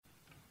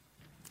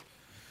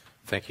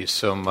Thank you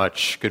so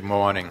much. Good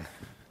morning.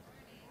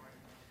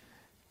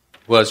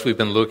 Well, as we've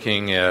been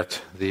looking at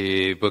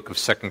the book of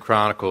 2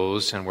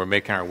 Chronicles, and we're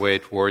making our way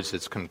towards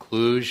its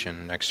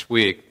conclusion next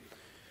week,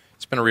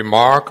 it's been a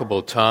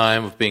remarkable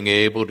time of being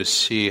able to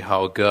see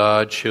how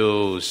God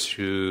chose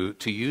to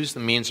use the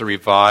means of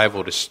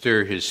revival to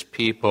stir His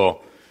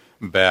people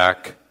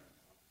back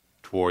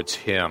towards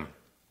Him.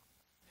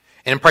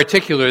 And in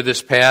particular,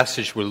 this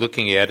passage we're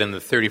looking at in the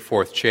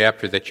 34th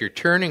chapter that you're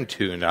turning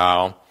to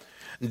now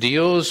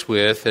deals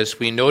with, as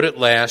we noted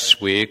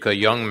last week, a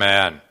young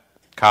man,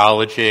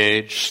 college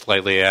age,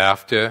 slightly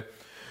after,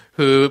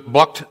 who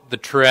bucked the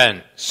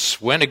trends,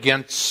 went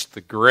against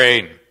the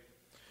grain.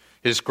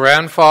 His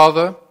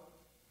grandfather,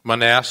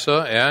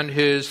 Manasseh, and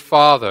his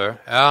father,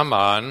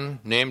 Ammon,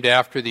 named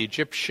after the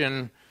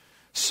Egyptian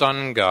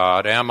sun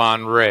god,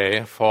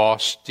 Ammon-Re,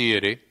 false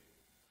deity,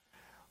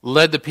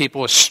 led the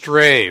people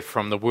astray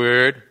from the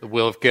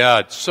will of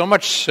God, so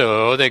much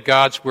so that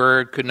God's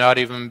word could not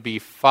even be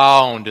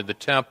found in the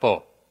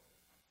temple.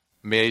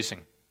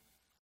 Amazing.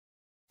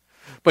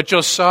 But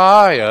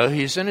Josiah,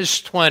 he's in his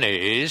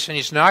 20s, and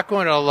he's not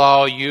going to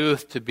allow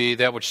youth to be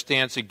that which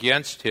stands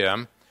against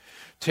him,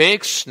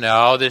 takes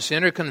now this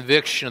inner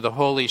conviction of the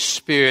Holy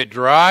Spirit,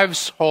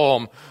 drives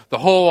home the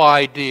whole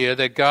idea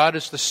that God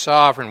is the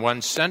sovereign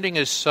one, sending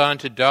His Son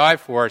to die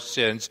for our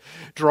sins,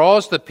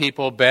 draws the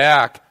people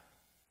back.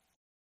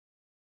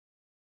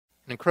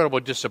 An incredible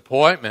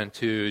disappointment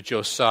to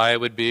Josiah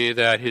would be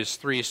that his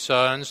 3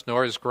 sons,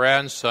 nor his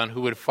grandson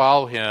who would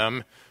follow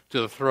him to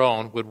the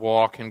throne, would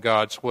walk in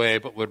God's way,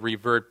 but would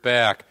revert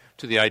back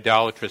to the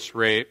idolatrous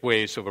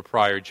ways of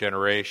prior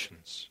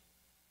generations.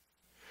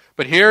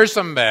 But here's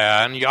a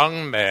man,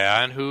 young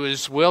man, who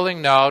is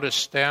willing now to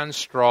stand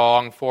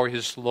strong for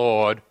his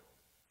Lord.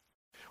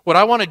 What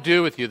I want to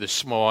do with you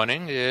this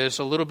morning is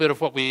a little bit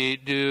of what we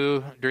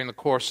do during the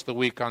course of the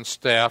week on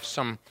staff,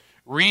 some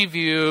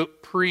review,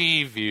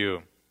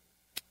 preview.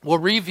 We'll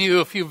review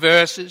a few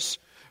verses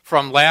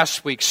from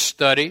last week's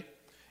study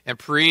and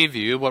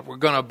preview what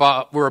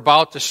we're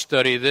about to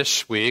study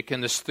this week in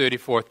this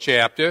 34th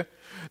chapter.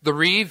 The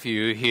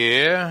review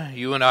here,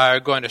 you and I are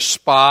going to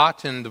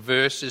spot in the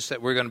verses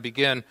that we're going to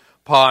begin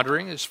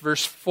pondering, is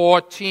verse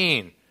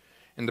 14.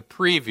 In the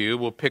preview,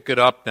 we'll pick it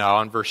up now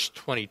on verse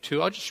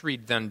 22. I'll just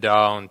read then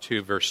down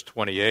to verse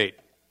 28.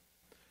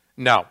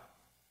 Now,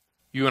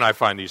 you and I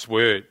find these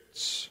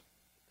words.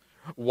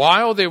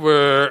 While they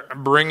were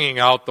bringing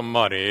out the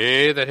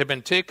money that had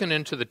been taken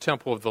into the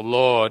temple of the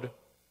Lord,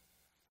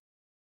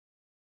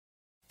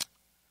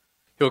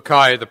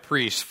 Hilkiah the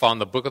priest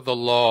found the book of the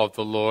law of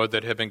the Lord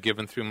that had been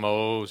given through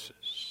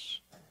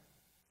Moses.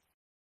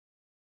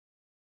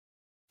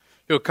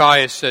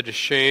 Hilkiah said to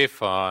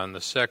Shaphan, the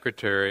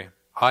secretary,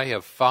 I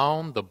have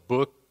found the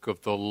book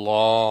of the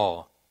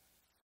law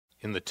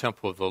in the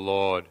temple of the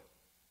Lord.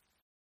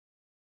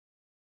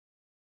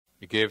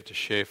 He gave it to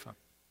Shaphan.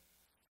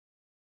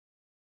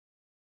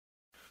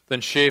 Then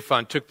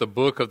Shaphan took the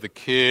book of the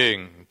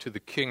king to the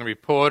king and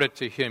reported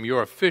to him,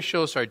 your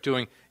officials are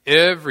doing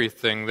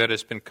everything that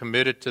has been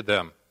committed to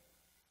them.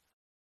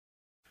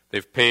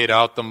 They've paid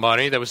out the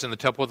money that was in the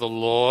temple of the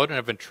Lord and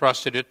have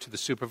entrusted it to the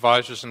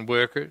supervisors and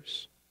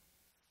workers.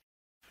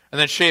 And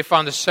then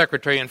Shaphan the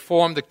secretary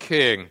informed the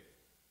king,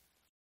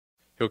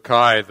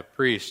 Hilkiah the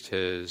priest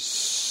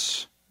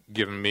has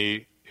given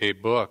me a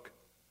book.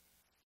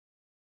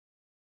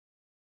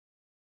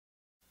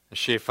 And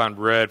Shaphan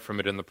read from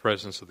it in the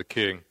presence of the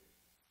king.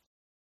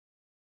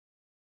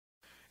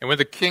 And when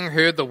the king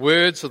heard the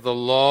words of the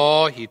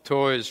law, he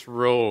tore his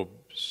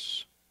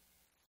robes.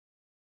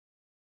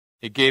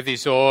 He gave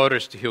these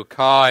orders to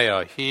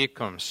Hilkiah,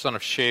 Ahikam, son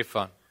of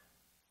Shaphan,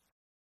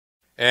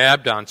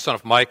 Abdon, son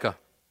of Micah,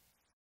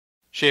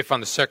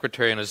 Shaphan the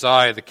secretary, and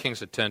Uzziah, the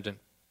king's attendant.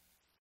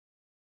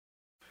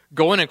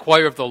 Go and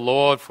inquire of the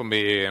Lord for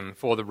me and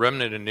for the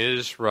remnant in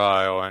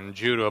Israel and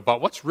Judah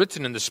about what's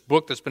written in this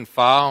book that's been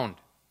found.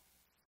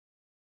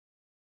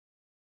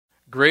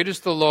 Great is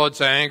the Lord's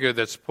anger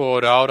that's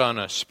poured out on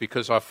us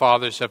because our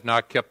fathers have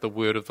not kept the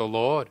word of the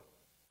Lord.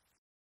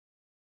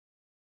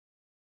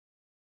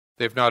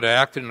 They've not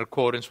acted in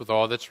accordance with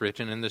all that's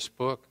written in this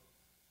book.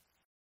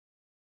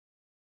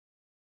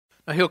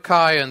 Now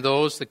Hilkiah and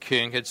those the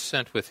king had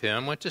sent with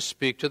him went to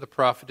speak to the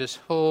prophetess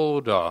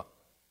Huldah,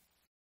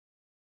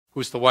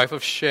 who's the wife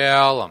of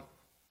Shallum,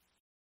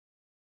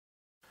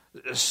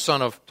 the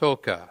son of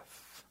Tokath,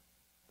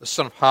 the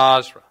son of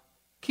Hazra,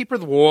 keeper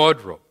of the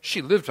wardrobe.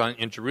 She lived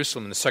in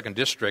Jerusalem in the 2nd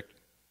district.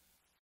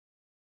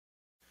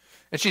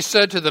 And she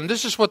said to them,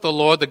 this is what the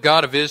Lord, the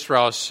God of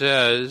Israel,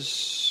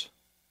 says.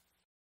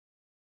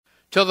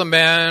 Tell the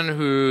man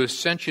who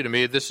sent you to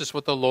me, this is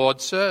what the Lord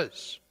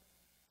says.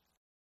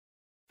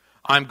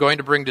 I'm going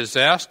to bring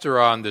disaster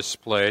on this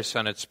place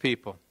and its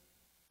people.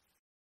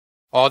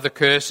 All the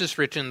curses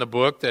written in the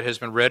book that has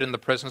been read in the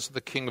presence of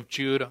the king of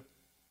Judah,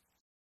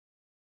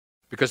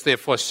 because they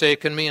have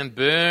forsaken me and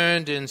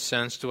burned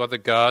incense to other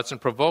gods and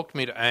provoked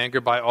me to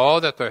anger by all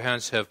that their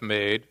hands have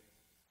made.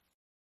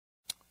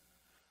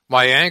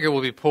 My anger will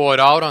be poured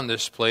out on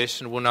this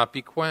place and will not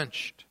be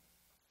quenched.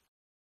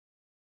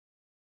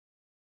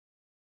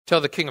 Tell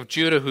the king of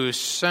Judah who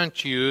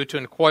sent you to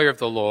inquire of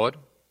the Lord,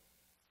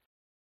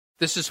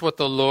 this is what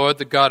the Lord,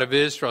 the God of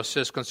Israel,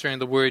 says concerning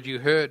the word you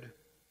heard.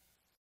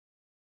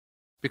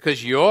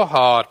 Because your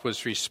heart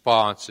was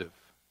responsive,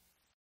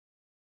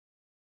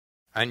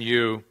 and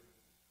you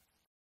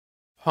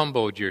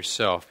humbled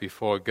yourself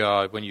before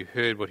God when you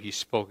heard what he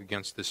spoke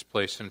against this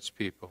place and its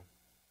people.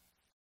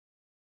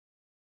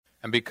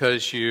 And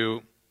because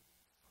you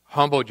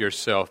humbled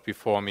yourself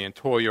before me and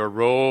tore your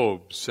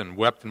robes and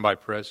wept in my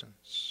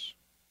presence,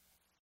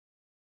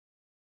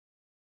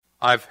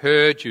 I've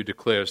heard you,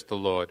 declares the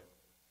Lord.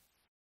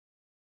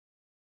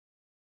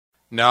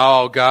 Now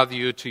I'll gather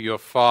you to your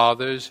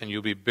fathers, and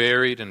you'll be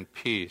buried in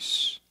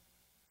peace.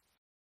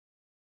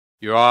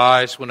 Your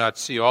eyes will not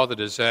see all the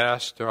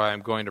disaster I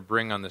am going to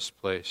bring on this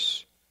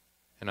place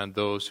and on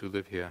those who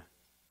live here.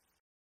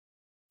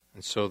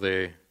 And so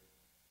they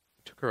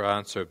took her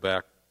answer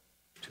back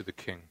to the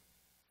king.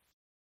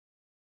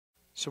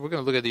 So we're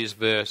going to look at these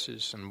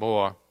verses and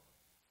more.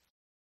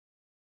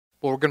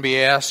 What we're going to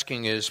be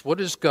asking is, what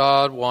does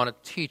God want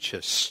to teach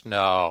us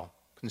now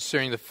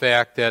concerning the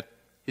fact that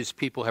his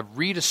people have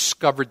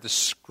rediscovered the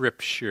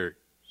Scriptures?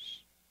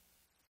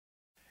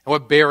 And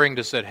what bearing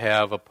does that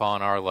have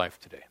upon our life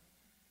today?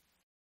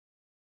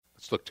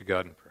 Let's look to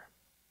God in prayer.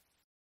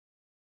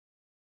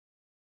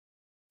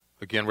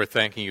 Again, we're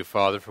thanking you,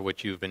 Father, for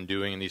what you've been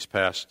doing in these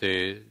past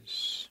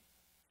days.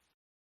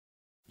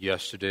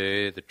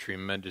 Yesterday, the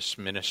tremendous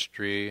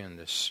ministry in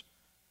this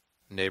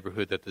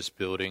neighborhood that this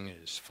building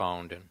is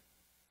found in.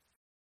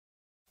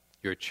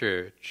 Your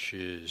church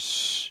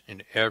is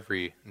in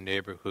every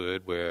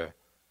neighborhood where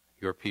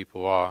your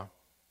people are,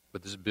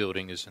 but this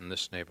building is in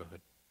this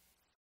neighborhood.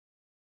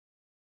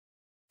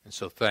 And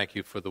so thank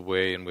you for the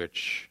way in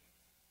which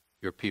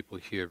your people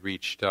here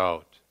reached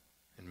out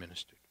and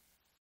ministered.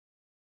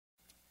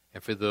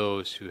 And for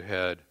those who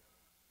had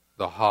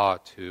the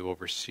heart to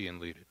oversee and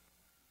lead it.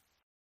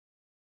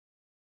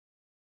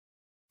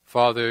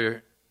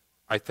 Father,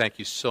 I thank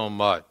you so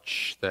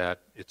much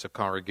that it's a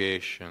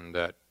congregation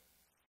that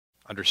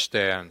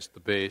understands the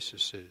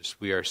basis is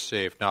we are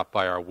saved not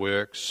by our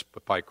works,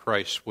 but by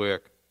Christ's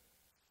work.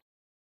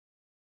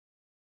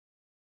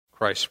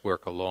 Christ's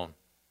work alone.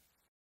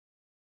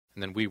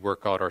 And then we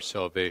work out our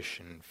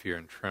salvation in fear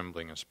and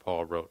trembling, as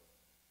Paul wrote.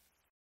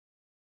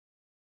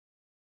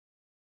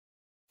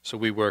 So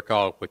we work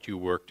out what you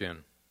worked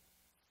in.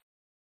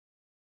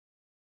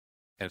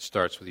 And it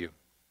starts with you.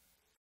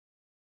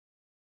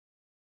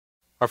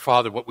 Our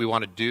Father, what we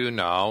want to do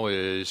now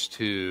is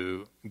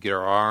to get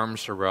our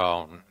arms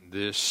around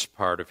this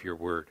part of your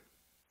word.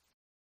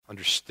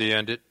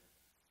 Understand it,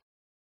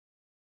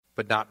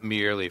 but not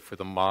merely for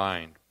the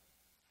mind,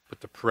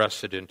 but to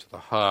press it into the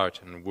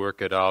heart and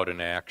work it out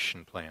in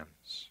action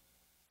plans.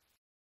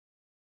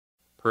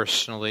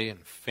 Personally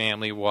and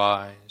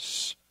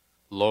family-wise,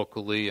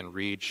 locally and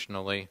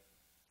regionally.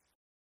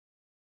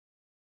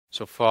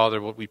 So, Father,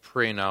 what we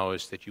pray now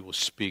is that you will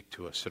speak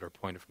to us at our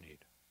point of need.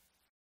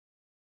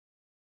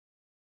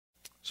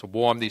 So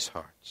warm these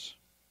hearts.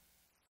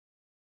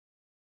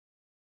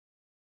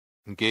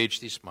 Engage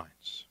these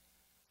minds.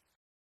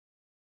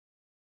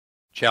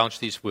 Challenge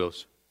these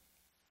wills.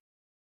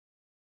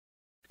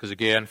 Because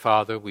again,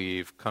 Father,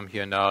 we've come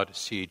here now to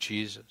see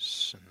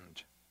Jesus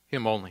and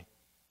him only.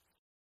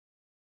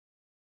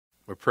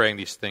 We're praying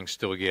these things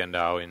still again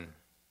now in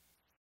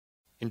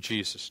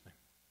Jesus' name.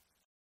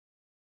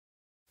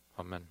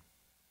 Amen.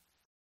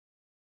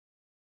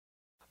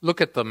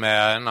 Look at the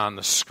man on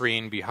the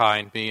screen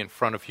behind me in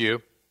front of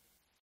you.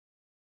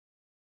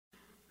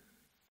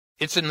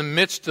 It's in the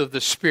midst of the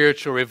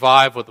spiritual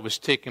revival that was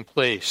taking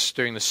place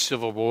during the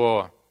Civil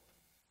War,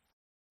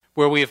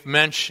 where we have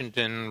mentioned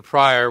in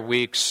prior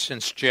weeks,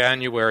 since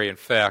January, in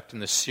fact, in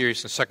the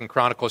series in 2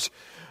 Chronicles,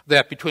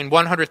 that between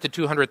 100 to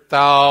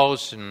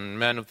 200,000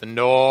 men of the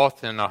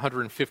north and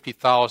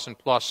 150,000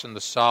 plus in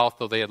the south,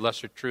 though they had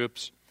lesser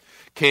troops,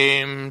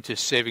 came to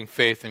saving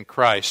faith in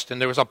Christ.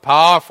 And there was a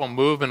powerful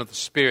movement of the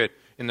Spirit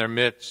in their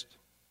midst.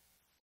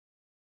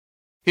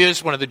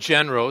 Here's one of the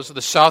generals of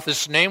the South.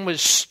 His name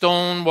was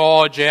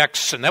Stonewall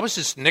Jackson. That was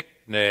his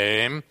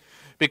nickname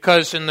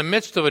because in the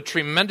midst of a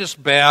tremendous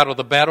battle,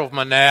 the Battle of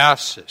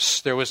Manassas,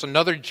 there was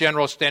another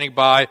general standing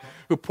by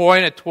who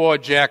pointed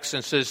toward Jackson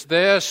and says,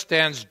 "There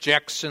stands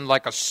Jackson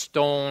like a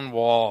stone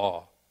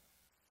wall.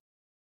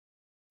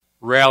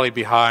 Rally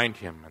behind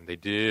him," and they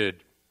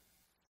did.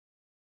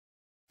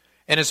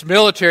 And his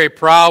military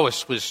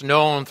prowess was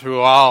known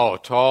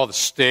throughout all the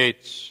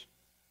states.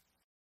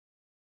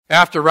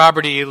 After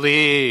Robert E.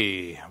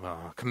 Lee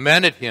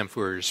commended him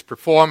for his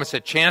performance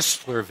at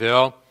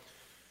Chancellorsville,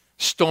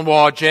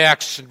 Stonewall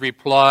Jackson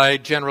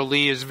replied, "General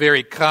Lee is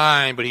very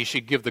kind, but he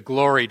should give the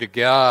glory to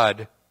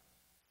God."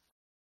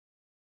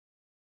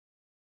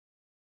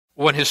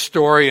 One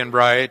historian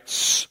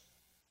writes,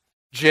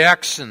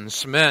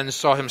 Jackson's men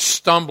saw him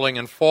stumbling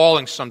and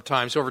falling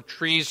sometimes over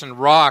trees and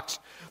rocks.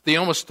 They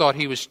almost thought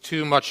he was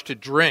too much to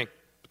drink,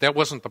 but that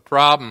wasn't the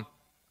problem.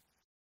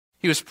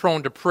 He was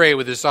prone to pray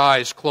with his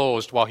eyes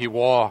closed while he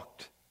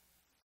walked.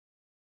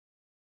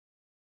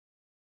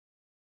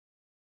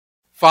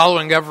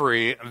 Following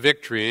every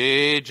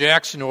victory,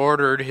 Jackson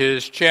ordered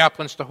his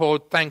chaplains to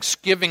hold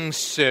Thanksgiving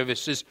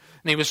services,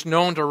 and he was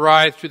known to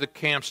ride through the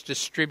camps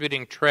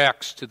distributing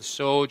tracts to the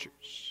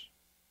soldiers.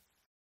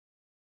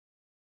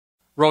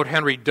 Wrote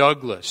Henry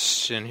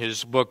Douglas in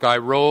his book, I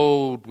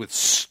Rode with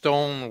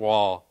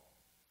Stonewall,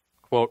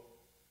 quote,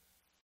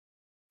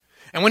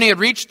 and when he had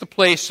reached the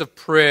place of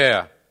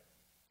prayer,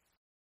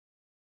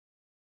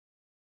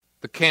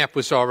 the camp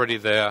was already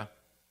there.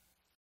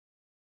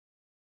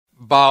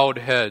 Bowed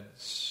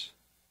heads,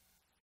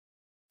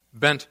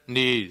 bent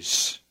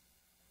knees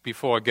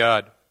before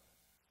God.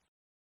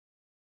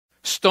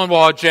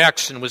 Stonewall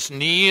Jackson was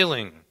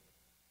kneeling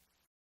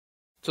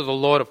to the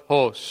Lord of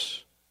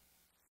hosts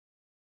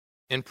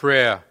in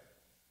prayer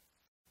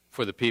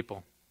for the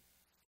people.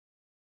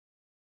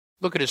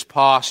 Look at his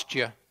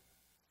posture.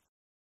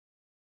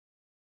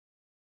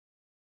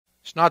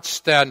 He's not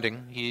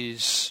standing,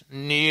 he's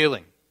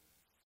kneeling.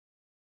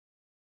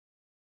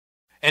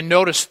 And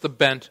notice the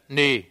bent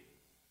knee.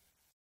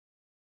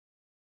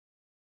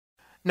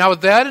 Now,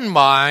 with that in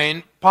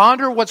mind,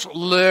 ponder what's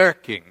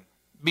lurking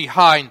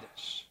behind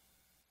this.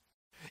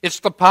 It's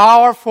the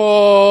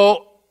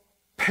powerful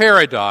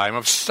paradigm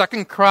of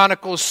 2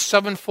 Chronicles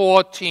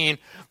 7:14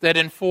 that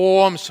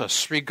informs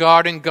us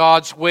regarding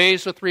God's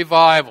ways with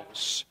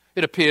revivals.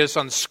 It appears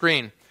on the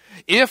screen.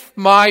 If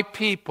my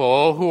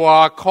people who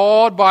are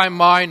called by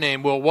my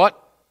name will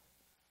what?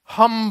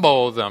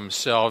 Humble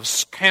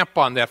themselves. Camp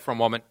on that for a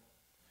moment.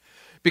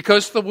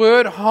 Because the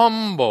word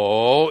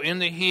humble in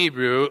the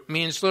Hebrew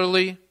means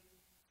literally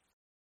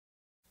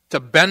to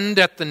bend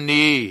at the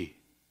knee.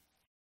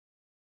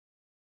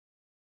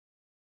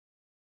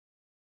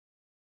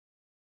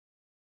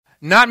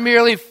 Not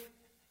merely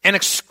and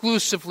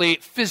exclusively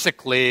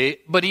physically,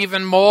 but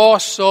even more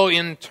so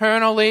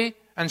internally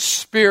and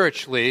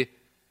spiritually.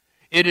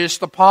 It is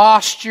the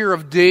posture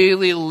of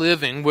daily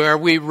living where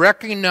we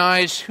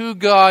recognize who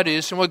God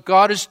is and what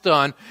God has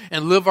done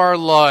and live our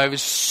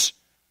lives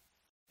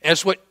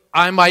as what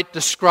I might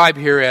describe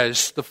here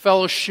as the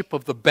fellowship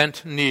of the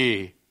bent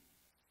knee.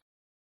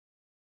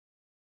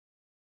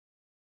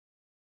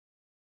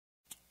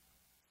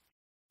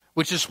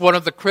 Which is one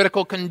of the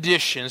critical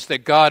conditions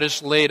that God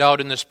has laid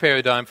out in this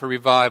paradigm for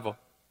revival.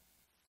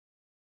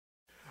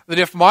 That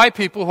if my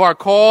people who are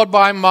called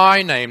by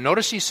my name,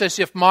 notice he says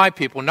if my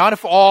people, not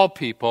if all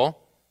people,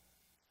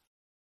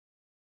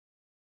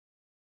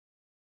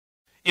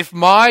 if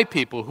my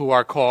people who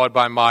are called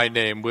by my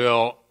name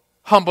will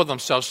humble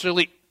themselves,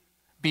 really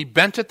be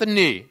bent at the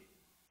knee,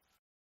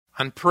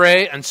 and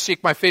pray and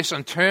seek my face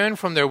and turn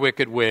from their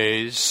wicked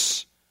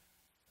ways,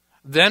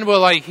 then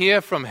will I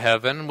hear from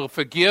heaven, will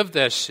forgive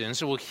their sins,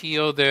 and will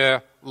heal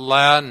their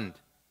land.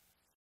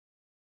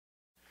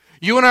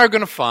 You and I are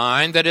going to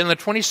find that in the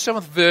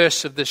 27th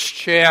verse of this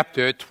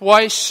chapter,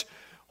 twice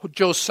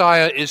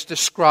Josiah is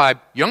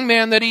described, young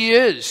man that he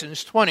is in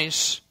his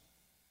 20s,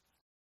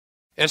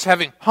 as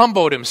having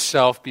humbled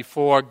himself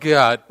before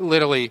God.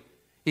 Literally,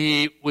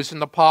 he was in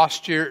the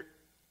posture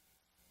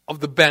of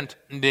the bent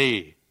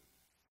knee.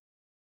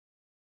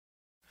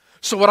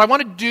 So what I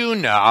want to do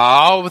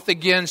now, with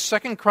again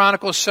 2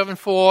 Chronicles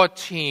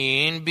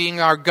 7:14 being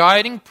our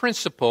guiding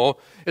principle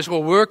as we're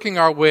working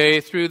our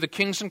way through the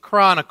Kings and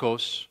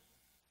Chronicles,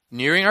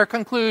 nearing our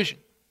conclusion,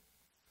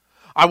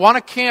 I want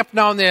to camp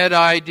now on that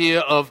idea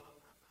of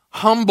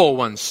humble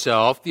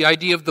oneself, the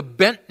idea of the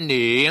bent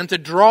knee, and to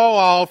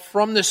draw out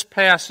from this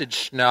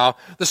passage now,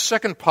 the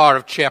second part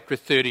of chapter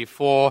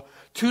 34,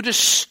 two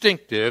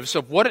distinctives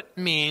of what it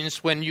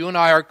means when you and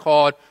I are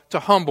called to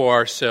humble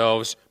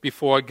ourselves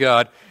before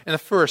God. And the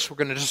first we're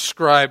going to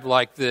describe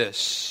like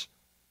this: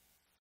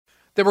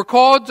 that we're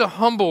called to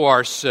humble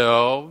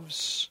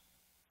ourselves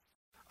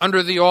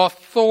under the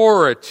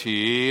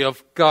authority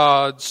of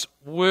God's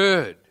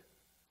Word,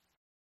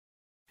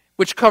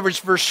 which covers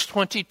verse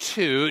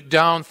 22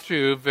 down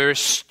through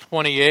verse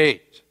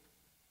 28.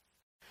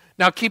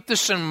 Now keep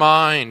this in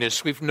mind,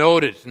 as we've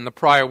noted in the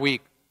prior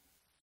week.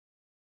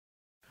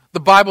 The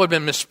Bible had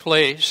been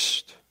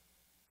misplaced.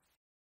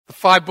 The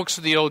 5 books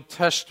of the Old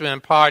Testament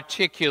in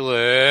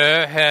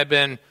particular had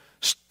been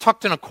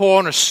tucked in a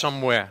corner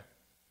somewhere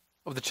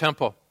of the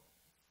temple.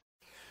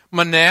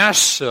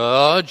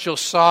 Manasseh,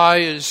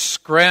 Josiah's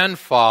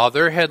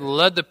grandfather, had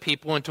led the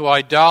people into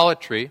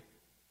idolatry.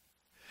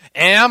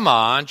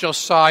 Ammon,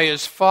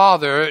 Josiah's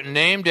father,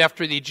 named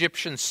after the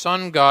Egyptian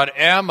sun god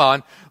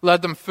Ammon,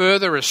 led them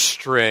further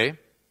astray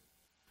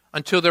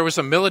until there was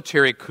a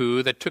military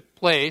coup that took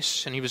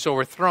place and he was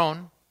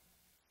overthrown.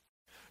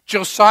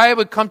 Josiah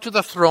would come to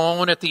the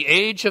throne at the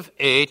age of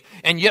 8,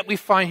 and yet we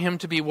find him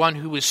to be one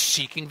who is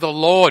seeking the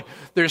Lord.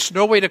 There's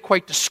no way to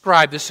quite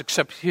describe this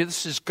except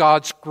this is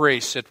God's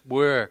grace at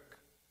work.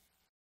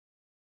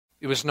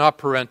 It was not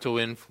parental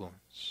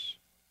influence.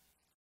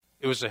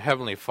 It was the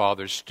Heavenly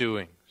Father's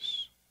doings.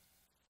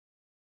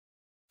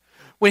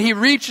 When he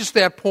reaches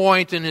that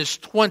point in his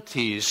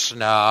 20s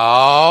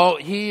now,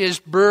 he is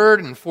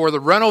burdened for the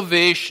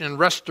renovation and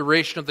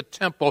restoration of the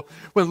temple,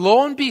 when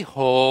lo and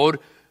behold,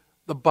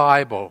 the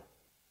Bible,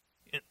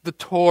 the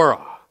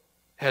Torah,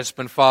 has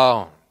been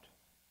found.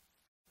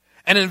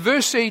 And in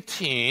verse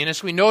 18,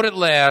 as we noted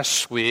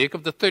last week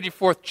of the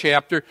 34th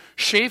chapter,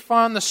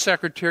 Shaphan the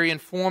secretary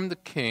informed the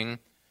king,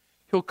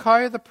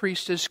 Hilkiah the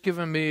priest has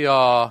given me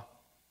a,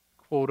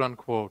 quote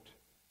unquote,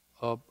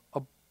 a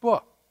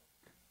book.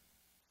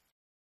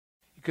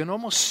 You can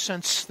almost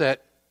sense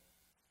that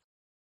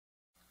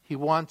he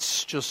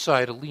wants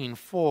Josiah to lean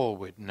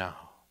forward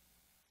now.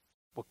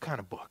 What kind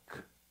of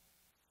book?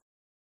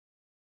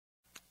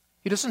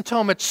 He doesn't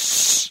tell him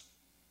it's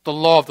the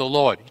law of the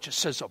Lord. He just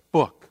says a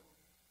book.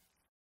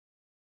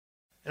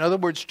 In other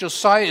words,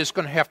 Josiah is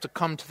going to have to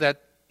come to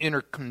that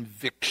inner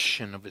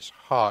conviction of his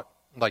heart,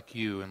 like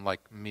you and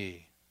like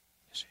me,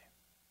 you see.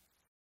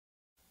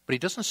 But he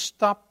doesn't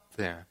stop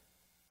there.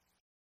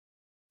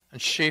 And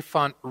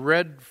Shaphan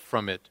read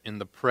from it in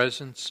the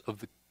presence of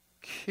the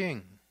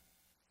king.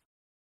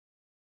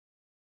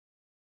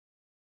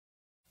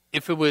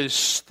 If it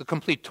was the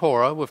complete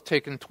Torah, it would have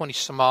taken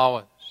 20-some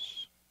hours.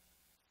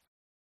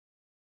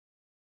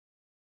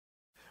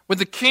 When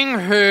the king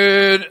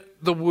heard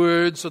the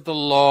words of the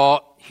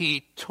law,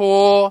 he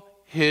tore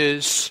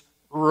his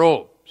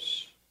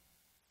robes,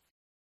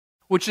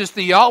 which is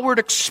the outward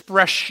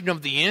expression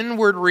of the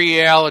inward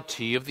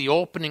reality of the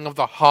opening of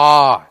the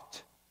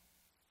heart.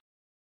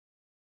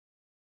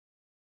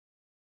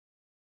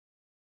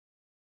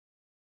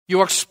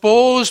 You are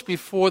exposed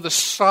before the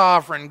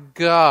sovereign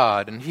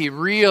God, and he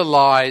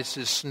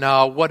realizes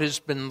now what has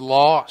been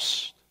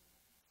lost.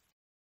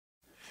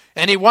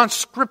 And he wants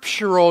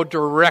scriptural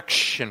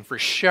direction for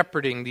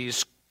shepherding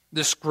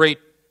this great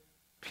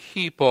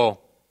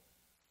people.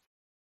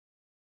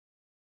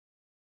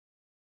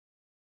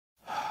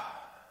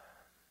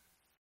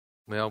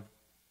 Well,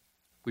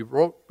 we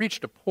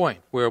reached a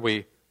point where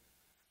we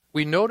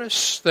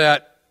notice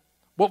that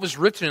what was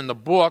written in the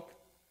book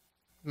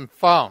and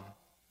found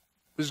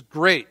was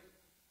great.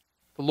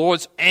 The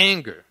Lord's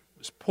anger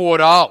was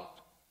poured out.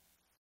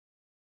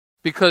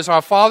 Because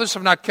our fathers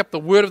have not kept the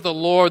word of the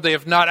Lord, they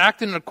have not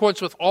acted in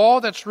accordance with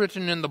all that's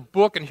written in the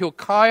book. And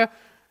Hilkiah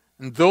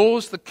and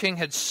those the king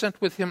had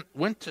sent with him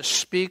went to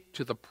speak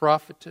to the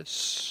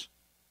prophetess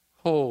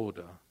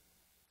Huldah,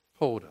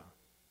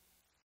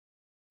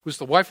 who's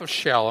the wife of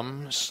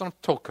Shallum, son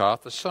of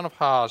Tokath, the son of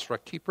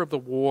Hazra, keeper of the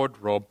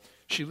wardrobe.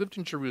 She lived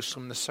in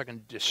Jerusalem, the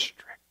 2nd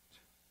district.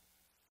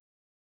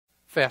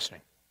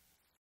 Fascinating.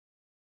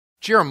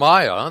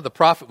 Jeremiah, the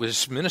prophet,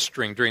 was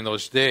ministering during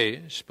those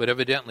days, but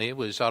evidently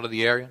was out of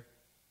the area.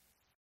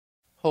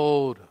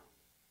 Huldah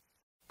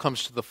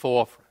comes to the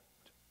forefront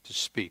to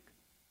speak.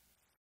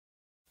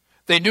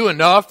 They knew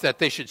enough that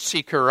they should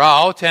seek her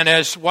out, and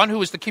as one who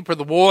was the keeper of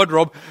the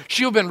wardrobe,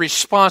 she had been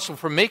responsible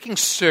for making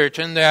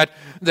certain that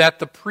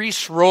the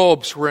priest's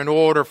robes were in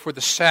order for the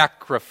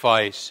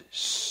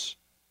sacrifices,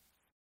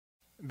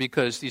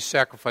 because these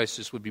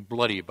sacrifices would be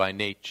bloody by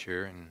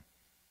nature, and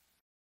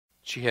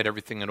she had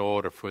everything in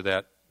order for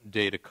that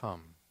day to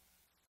come.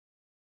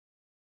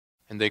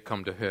 And they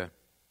come to her.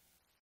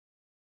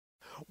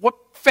 What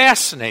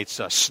fascinates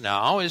us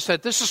now is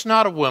that this is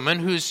not a woman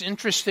who's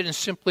interested in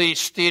simply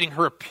stating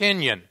her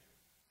opinion.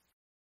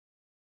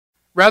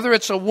 Rather,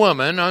 it's a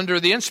woman under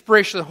the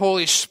inspiration of the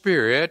Holy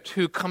Spirit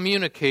who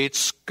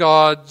communicates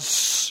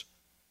God's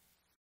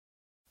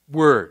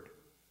word.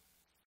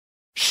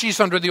 She's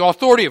under the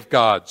authority of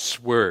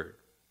God's word.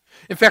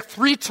 In fact,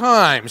 3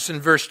 times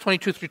in verse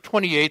 22 through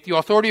 28, the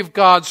authority of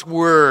God's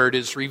word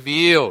is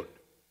revealed.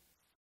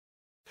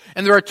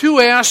 And there are 2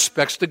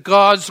 aspects to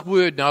God's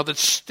word now that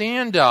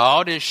stand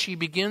out as she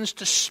begins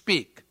to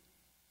speak.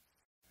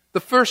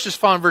 The first is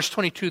found in verse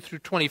 22 through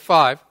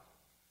 25,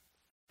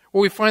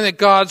 where we find that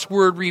God's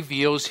word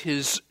reveals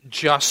his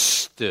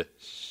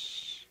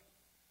justice.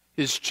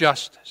 His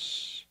justice.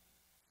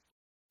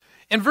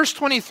 In verse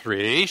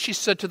 23, she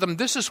said to them,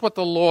 "This is what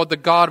the Lord, the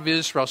God of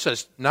Israel,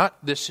 says.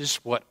 Not this is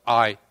what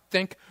I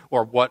think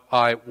or what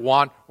I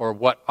want or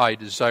what I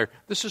desire.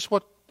 This is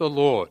what the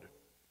Lord,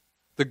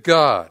 the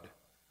God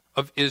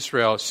of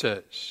Israel,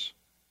 says.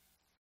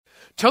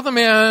 Tell the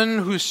man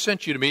who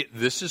sent you to me,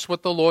 this is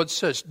what the Lord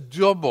says."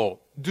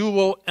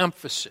 Dual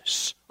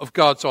emphasis of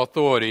God's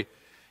authority.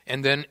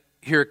 And then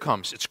here it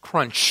comes. It's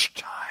crunch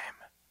time.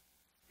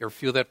 You ever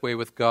feel that way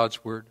with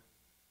God's word?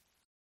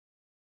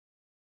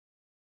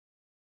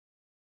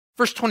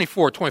 Verse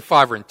 24,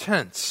 25 are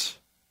intense.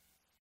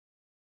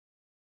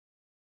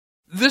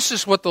 This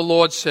is what the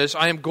Lord says.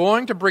 I am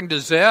going to bring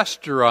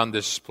disaster on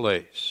this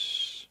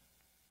place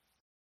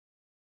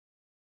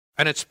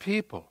and its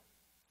people.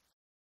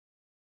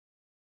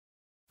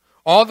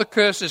 All the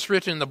curses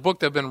written in the book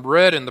that have been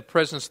read in the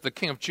presence of the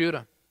king of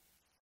Judah.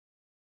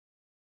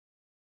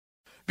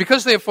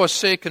 Because they have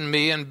forsaken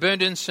me and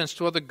burned incense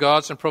to other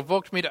gods and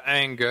provoked me to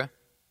anger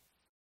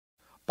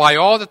by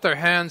all that their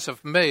hands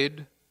have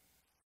made,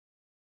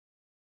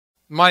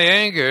 my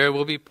anger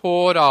will be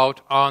poured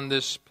out on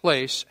this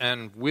place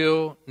and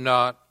will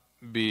not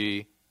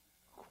be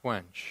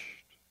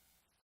quenched.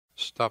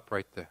 Stop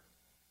right there.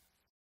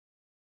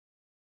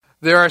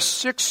 There are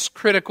 6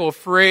 critical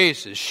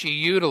phrases she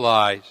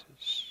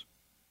utilizes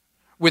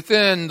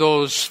within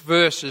those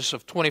verses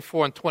of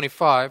 24 and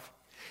 25.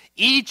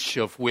 each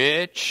of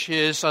which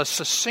is a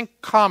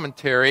succinct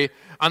commentary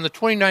on the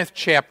 29th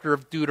chapter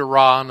of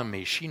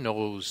Deuteronomy. She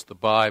knows the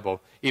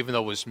Bible, even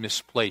though it was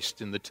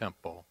misplaced in the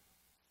temple.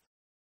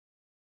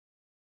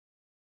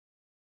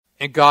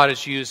 And God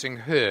is using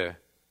her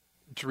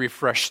to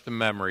refresh the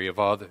memory of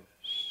others.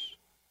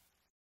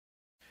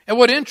 And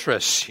what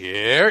interests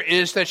here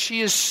is that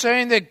she is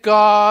saying that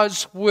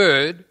God's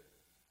word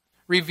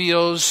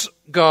reveals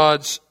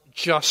God's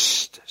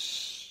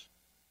justice.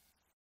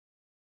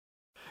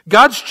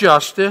 God's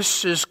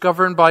justice is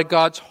governed by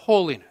God's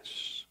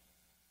holiness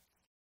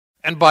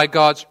and by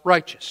God's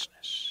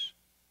righteousness.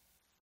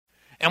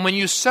 And when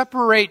you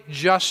separate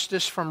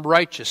justice from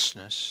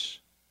righteousness,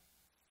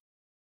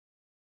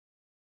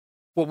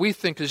 what we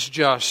think is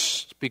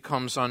just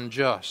becomes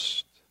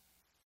unjust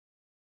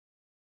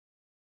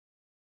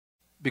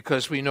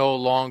because we no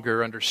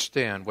longer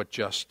understand what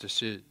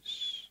justice is.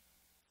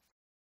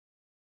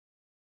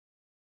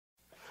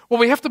 What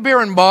we have to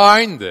bear in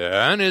mind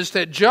then is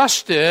that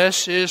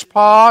justice is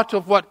part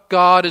of what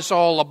God is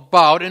all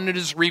about, and it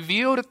is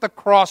revealed at the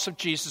cross of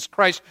Jesus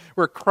Christ,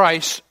 where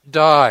Christ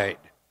died.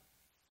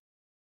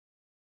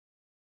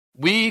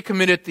 We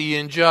committed the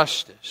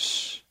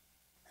injustice.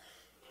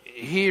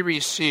 He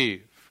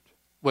received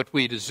what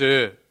we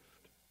deserved.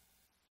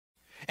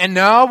 And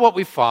now what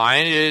we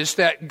find is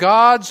that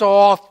God's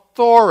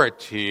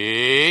authority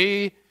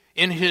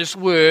in His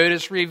Word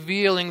is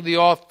revealing the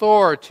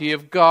authority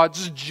of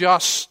God's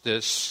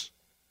justice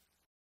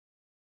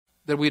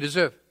that we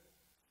deserve.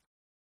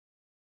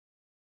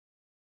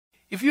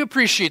 If you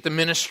appreciate the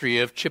ministry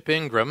of Chip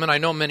Ingram, and I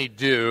know many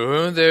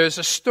do, there's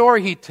a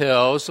story he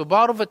tells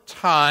about a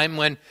time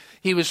when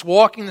he was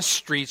walking the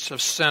streets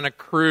of Santa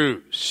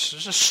Cruz.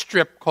 There's a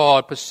strip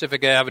called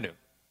Pacific Avenue.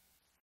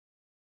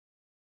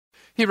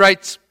 He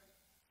writes,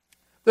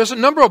 there's a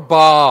number of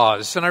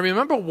bars, and I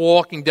remember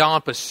walking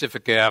down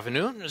Pacific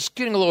Avenue, and it was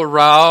getting a little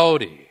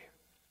rowdy.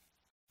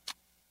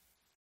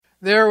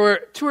 There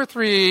were 2 or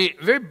 3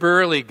 very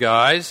burly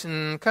guys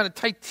in kind of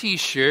tight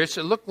T-shirts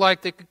that looked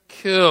like they could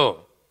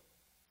kill.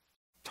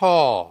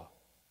 Tall,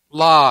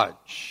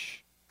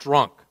 large,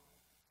 drunk,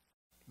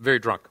 very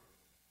drunk.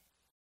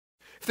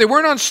 If they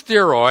weren't on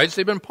steroids,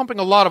 they'd been pumping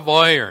a lot of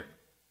iron.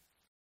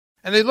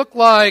 And they looked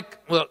like,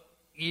 well,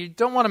 you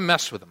don't want to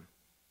mess with them.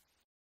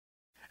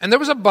 And there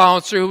was a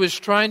bouncer who was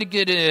trying to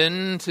get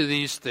into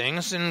these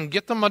things and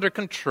get them under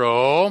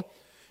control.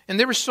 And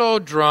they were so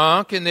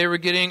drunk and they were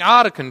getting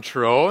out of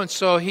control, and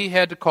so he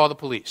had to call the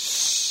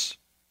police.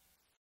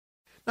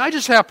 Now, I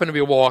just happened to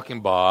be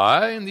walking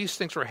by, and these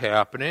things were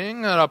happening,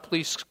 and a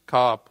police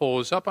car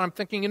pulls up, and I'm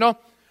thinking,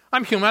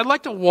 I'm human. I'd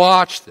like to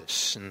watch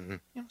this and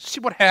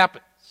see what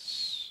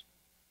happens.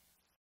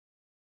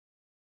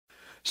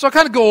 So I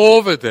kind of go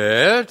over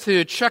there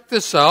to check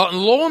this out,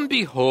 and lo and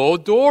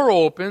behold, door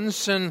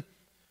opens, and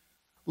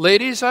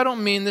ladies, I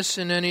don't mean this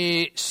in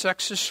any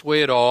sexist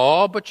way at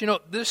all, but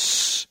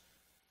this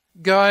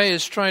guy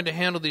is trying to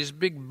handle these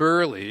big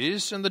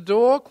burlies, and the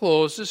door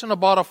closes, and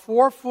about a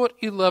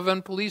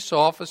 4'11" police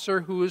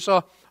officer who is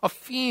a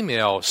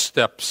female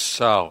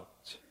steps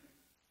out.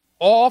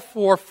 All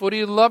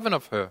 4'11"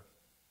 of her.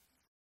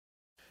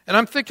 And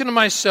I'm thinking to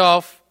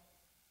myself,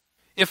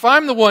 if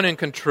I'm the one in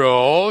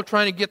control,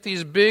 trying to get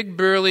these big,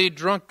 burly,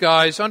 drunk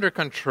guys under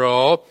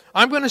control,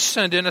 I'm going to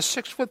send in a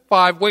 6'5"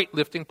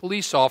 weightlifting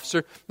police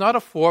officer, not a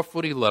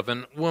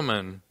 4'11"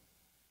 woman.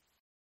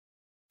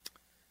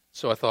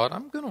 So I thought,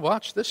 I'm going to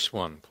watch this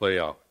one play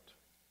out.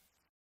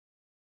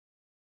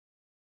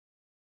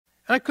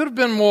 And I could have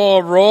been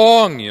more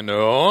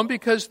wrong,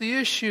 because the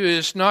issue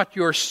is not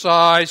your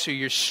size or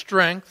your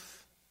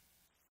strength.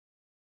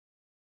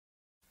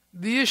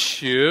 The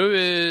issue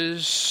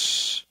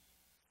is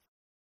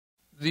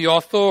the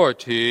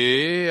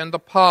authority and the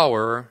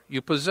power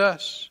you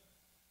possess.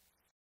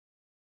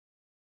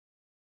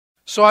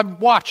 So I'm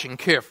watching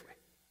carefully.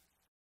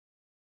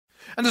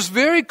 And this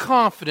very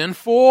confident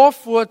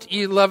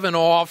 4'11"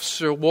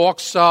 officer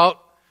walks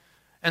out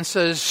and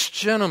says,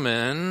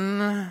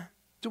 "Gentlemen,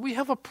 do we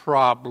have a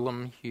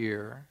problem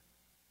here?"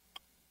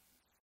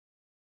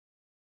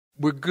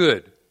 "We're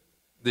good,"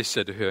 they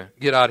said to her.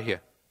 "Get out of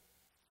here."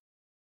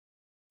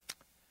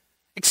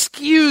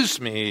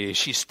 "Excuse me,"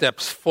 she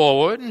steps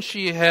forward, and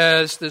she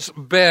has this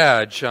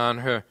badge on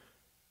her.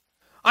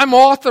 "I'm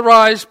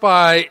authorized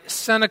by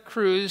Santa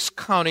Cruz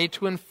County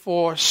to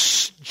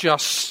enforce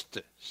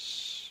justice.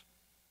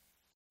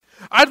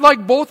 I'd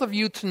like both of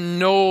you to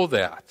know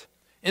that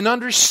and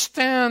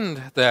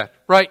understand that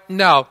right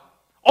now,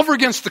 over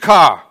against the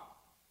car.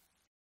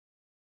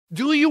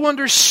 Do you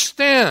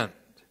understand?"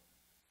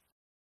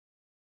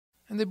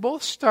 And they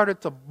both started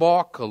to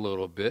balk a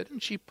little bit,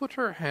 and she put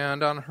her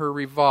hand on her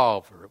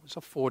revolver. It was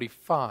a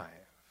 .45.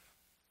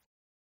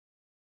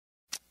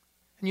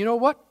 And you know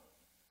what?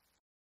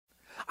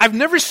 I've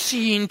never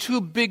seen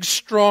 2 big,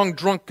 strong,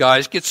 drunk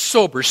guys get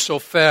sober so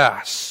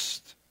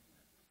fast.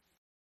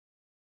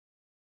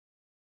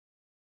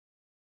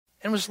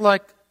 And it was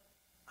like,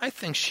 I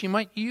think she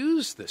might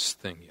use this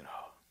thing,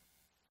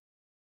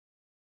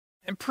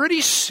 And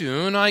pretty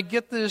soon I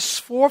get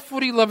this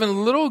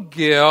 4'11" little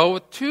girl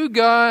with two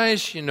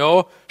guys,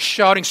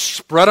 shouting,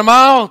 "Spread them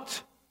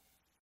out."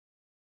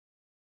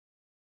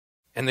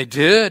 And they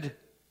did.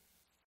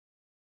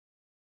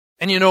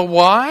 And you know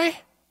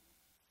why?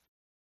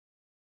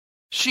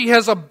 She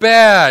has a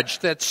badge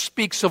that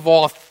speaks of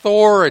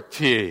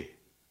authority.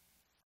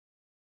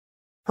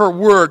 Her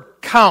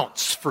word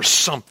counts for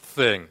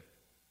something.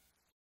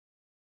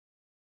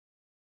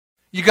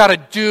 You got to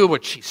do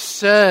what she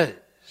says.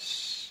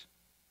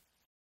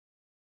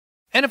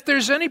 And if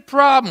there's any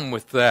problem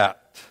with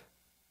that,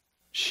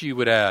 she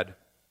would add,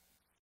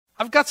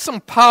 I've got some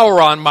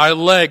power on my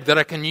leg that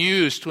I can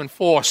use to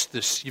enforce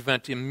this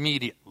event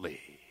immediately,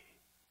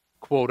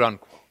 quote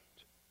unquote.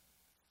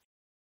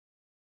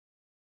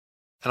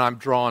 And I'm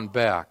drawn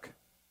back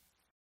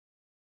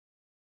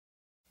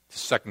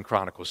to 2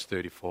 Chronicles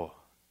 34.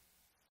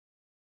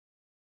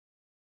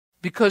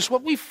 Because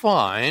what we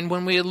find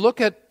when we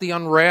look at the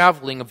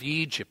unraveling of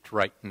Egypt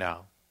right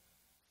now,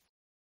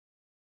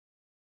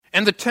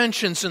 and the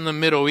tensions in the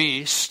Middle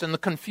East, and the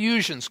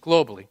confusions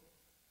globally,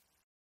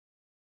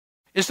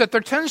 is that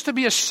there tends to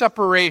be a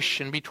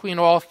separation between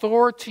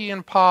authority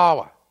and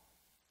power.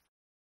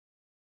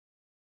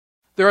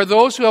 There are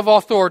those who have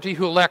authority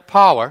who lack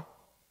power,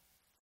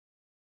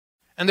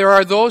 and there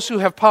are those who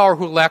have power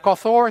who lack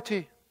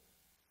authority.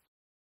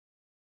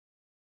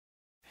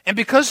 And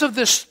because of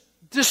this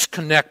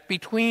disconnect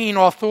between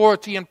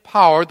authority and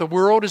power, the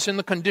world is in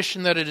the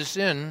condition that it is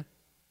in,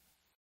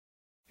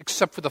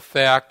 except for the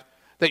fact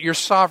that your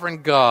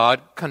sovereign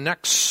God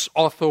connects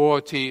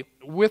authority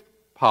with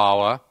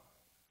power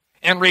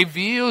and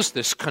reveals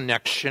this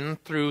connection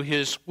through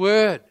His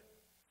Word.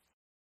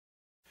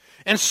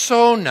 And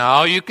so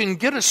now you can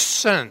get a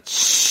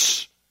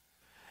sense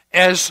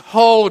as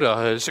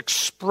Huldah is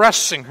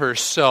expressing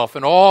herself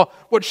in all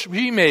what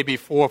she may be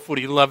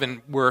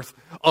 4'11" worth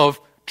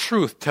of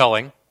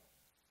truth-telling,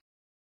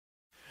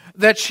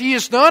 that she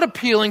is not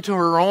appealing to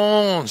her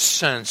own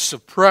sense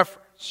of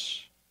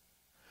preference,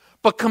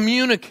 but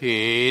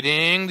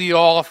communicating the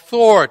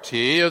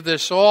authority of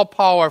this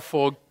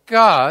all-powerful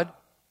God.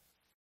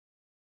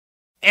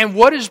 And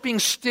what is being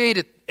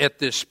stated at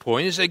this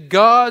point is that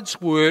God's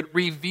Word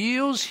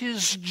reveals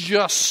His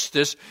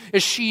justice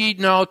as she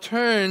now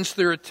turns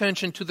their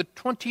attention to the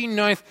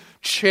 29th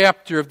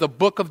chapter of the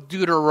book of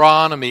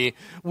Deuteronomy,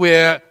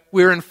 where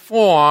we're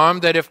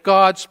informed that if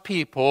God's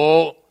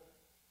people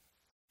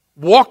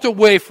walked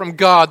away from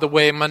God the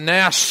way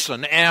Manasseh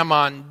and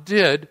Ammon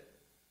did,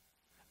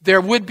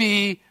 there would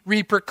be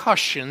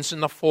repercussions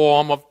in the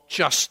form of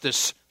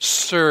justice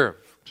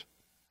served.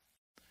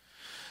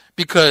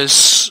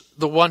 Because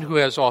the one who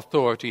has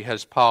authority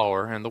has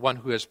power, and the one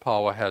who has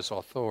power has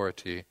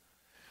authority.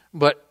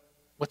 But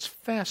what's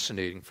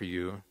fascinating for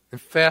you,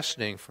 and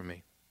fascinating for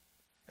me,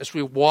 as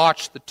we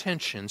watch the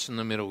tensions in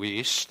the Middle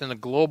East and the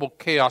global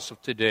chaos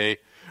of today,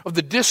 of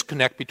the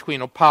disconnect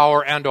between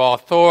power and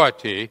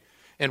authority,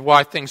 and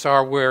why things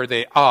are where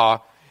they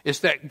are,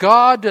 is that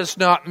God does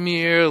not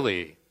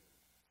merely,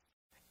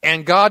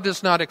 and God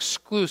does not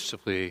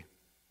exclusively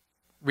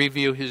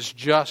reveal His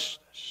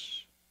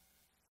justice,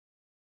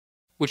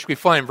 which we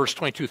find in verse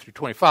 22 through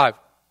 25.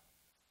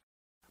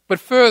 But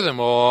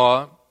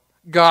furthermore,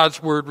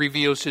 God's Word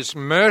reveals His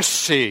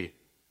mercy,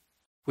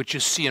 which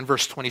you see in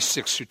verse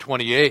 26 through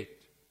 28.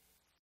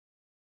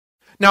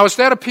 Now, as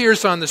that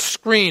appears on the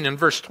screen in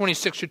verse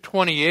 26 through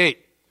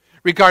 28,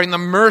 regarding the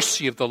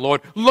mercy of the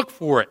Lord, look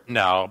for it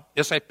now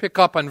as I pick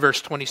up on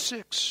verse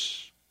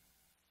 26.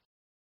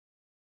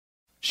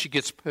 She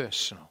gets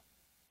personal.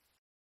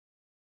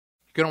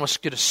 You can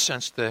almost get a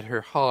sense that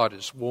her heart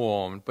is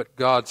warmed, but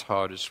God's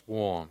heart is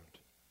warmed.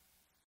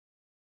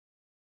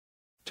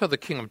 Tell the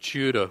king of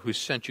Judah who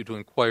sent you to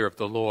inquire of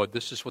the Lord,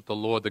 this is what the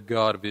Lord, the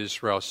God of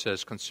Israel,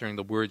 says concerning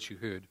the words you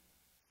heard.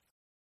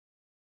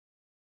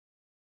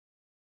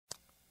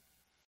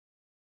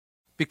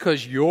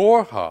 Because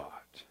your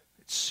heart,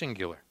 it's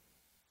singular,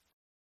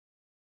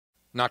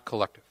 not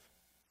collective.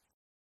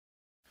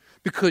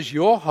 Because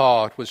your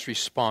heart was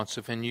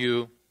responsive and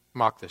you,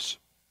 mark this,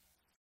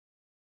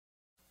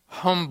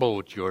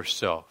 humbled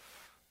yourself.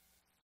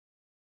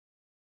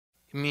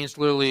 It means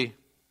literally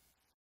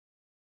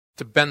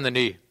to bend the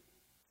knee.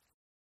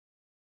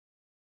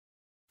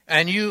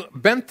 And you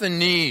bent the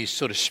knee,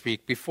 so to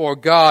speak, before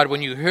God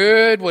when you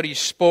heard what He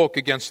spoke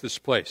against this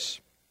place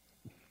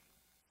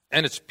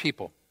and its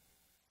people.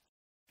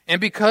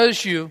 And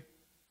because you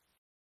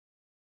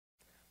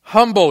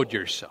humbled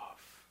yourself,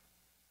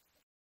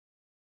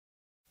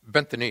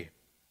 bent the knee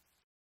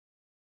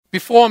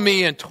before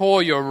me and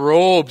tore your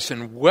robes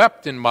and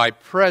wept in my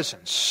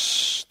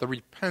presence, the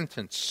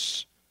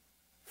repentance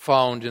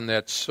found in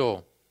that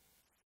soul.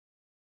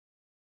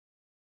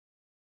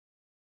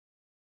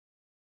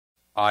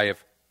 I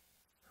have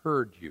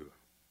heard you,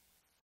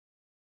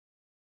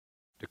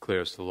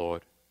 declares the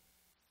Lord.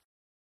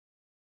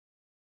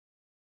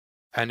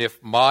 And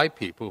if my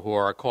people who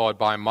are called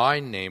by my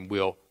name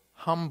will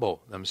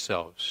humble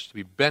themselves, to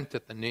be bent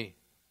at the knee,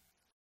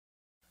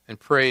 and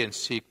pray and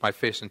seek my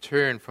face and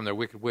turn from their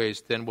wicked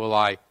ways, then will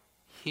I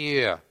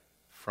hear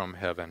from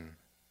heaven.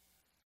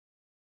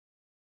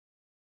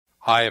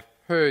 I have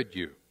heard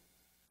you,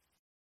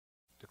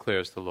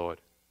 declares the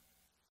Lord.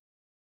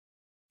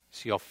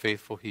 See how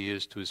faithful he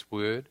is to his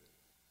word?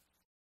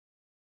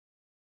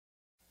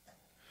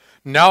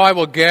 Now I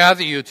will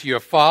gather you to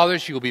your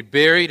fathers. You will be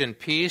buried in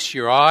peace.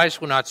 Your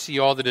eyes will not see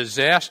all the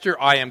disaster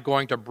I am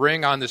going to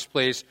bring on this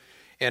place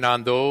and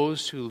on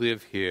those who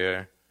live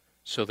here.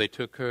 So they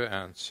took her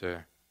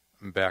answer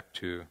back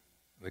to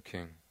the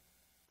king.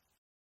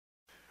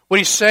 What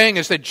he's saying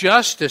is that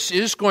justice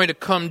is going to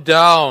come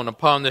down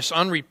upon this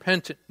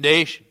unrepentant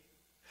nation.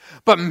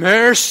 But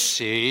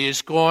mercy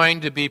is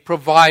going to be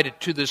provided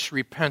to this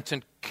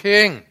repentant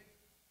king.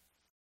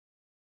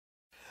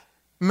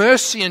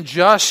 Mercy and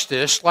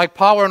justice, like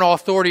power and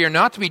authority, are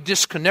not to be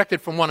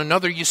disconnected from one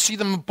another. You see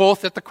them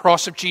both at the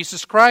cross of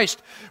Jesus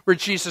Christ, where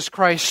Jesus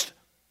Christ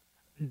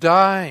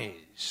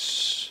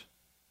dies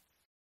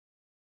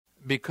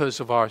because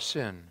of our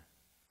sin.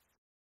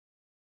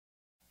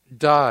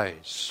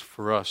 Dies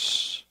for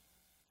us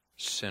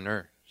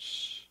sinners.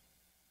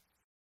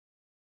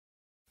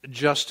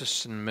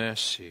 Justice and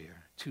mercy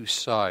are two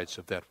sides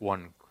of that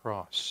one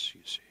cross,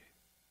 you see.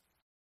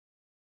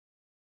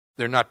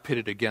 They're not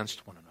pitted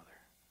against one another.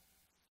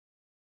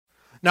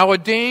 Now, a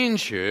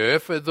danger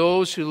for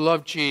those who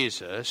love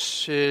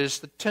Jesus is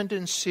the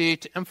tendency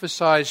to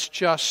emphasize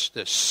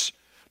justice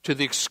to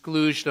the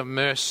exclusion of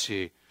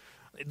mercy,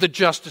 the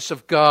justice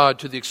of God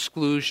to the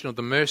exclusion of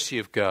the mercy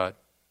of God.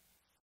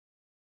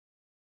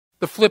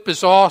 The flip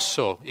is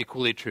also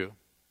equally true.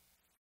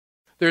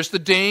 There's the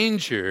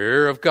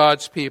danger of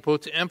God's people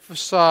to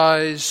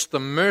emphasize the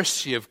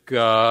mercy of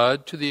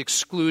God to the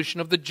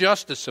exclusion of the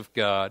justice of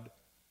God.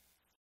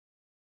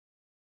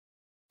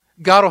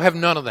 God will have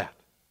none of that.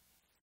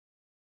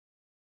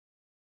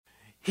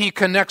 He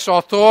connects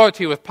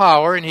authority with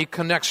power, and he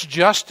connects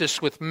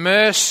justice with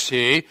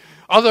mercy.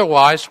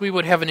 Otherwise, we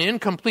would have an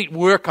incomplete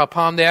work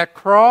upon that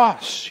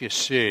cross, you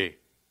see.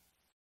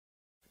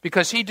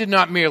 Because he did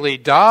not merely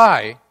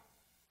die,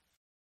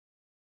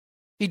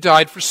 he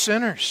died for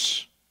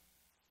sinners.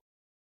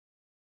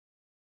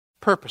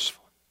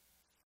 Purposeful.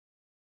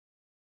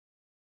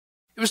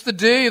 It was the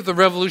day of the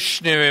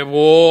Revolutionary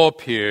War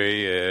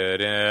period,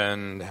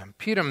 and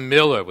Peter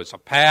Miller was a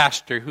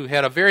pastor who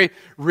had a very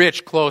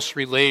rich, close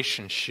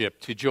relationship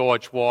to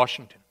George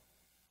Washington.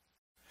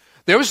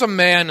 There was a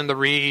man in the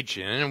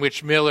region in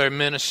which Miller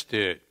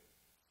ministered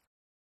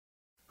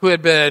who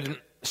had been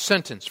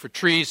sentenced for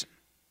treason.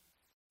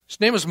 His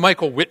name was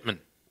Michael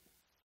Whitman.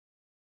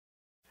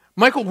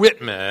 Michael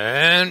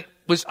Whitman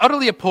was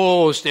utterly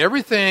opposed to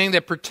everything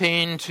that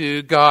pertained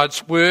to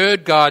God's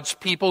word, God's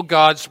people,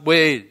 God's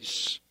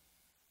ways.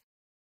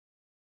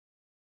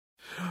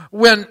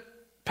 When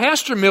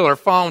Pastor Miller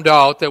found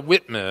out that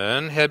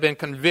Whitman had been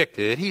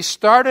convicted, he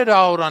started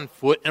out on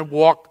foot and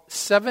walked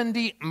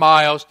 70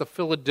 miles to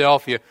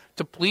Philadelphia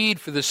to plead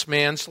for this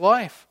man's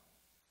life.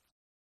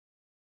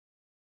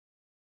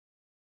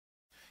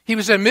 He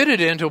was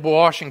admitted into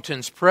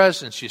Washington's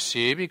presence, you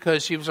see,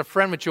 because he was a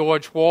friend with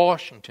George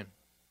Washington.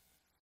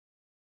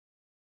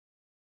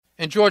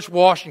 And George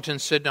Washington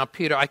said, "Now,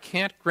 Peter, I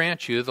can't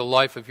grant you the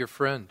life of your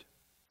friend."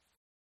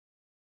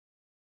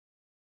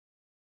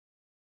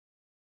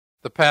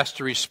 The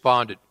pastor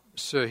responded,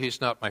 "Sir,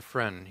 he's not my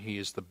friend. He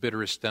is the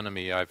bitterest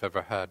enemy I've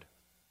ever had."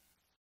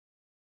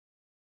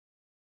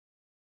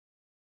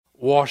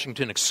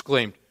 Washington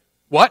exclaimed,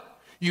 "What?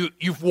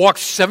 You've walked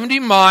 70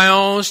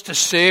 miles to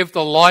save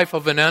the life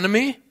of an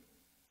enemy?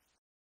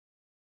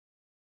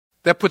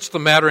 That puts the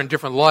matter in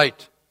different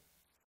light.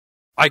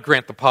 I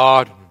grant the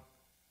pardon."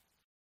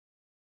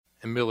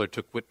 And Miller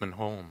took Whitman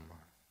home.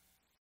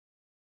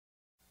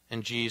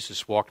 And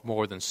Jesus walked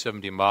more than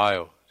 70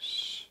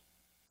 miles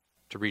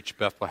to reach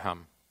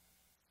Bethlehem.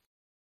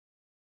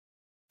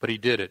 But he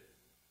did it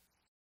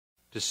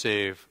to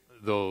save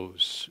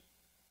those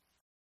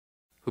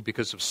who,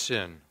 because of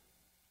sin,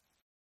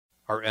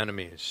 are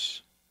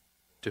enemies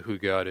to who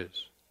God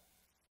is.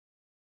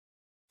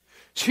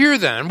 So here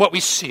then, what we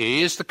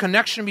see is the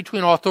connection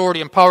between authority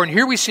and power. And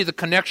here we see the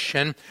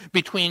connection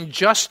between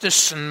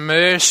justice and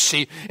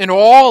mercy. And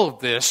all of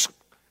this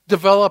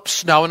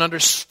develops now an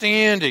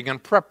understanding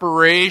and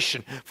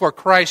preparation for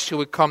Christ who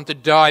would come to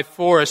die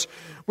for us.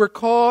 We're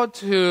called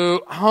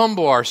to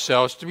humble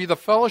ourselves, to be the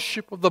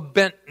fellowship of the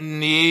bent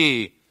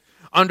knee,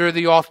 under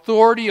the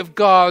authority of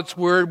God's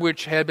word,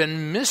 which had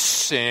been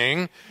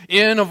missing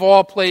in, of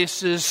all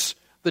places,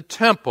 the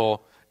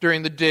temple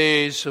during the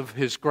days of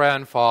his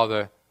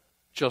grandfather,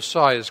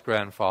 Josiah's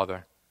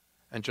grandfather,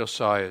 and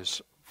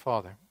Josiah's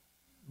father.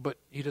 But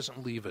he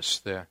doesn't leave us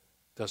there,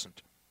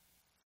 doesn't.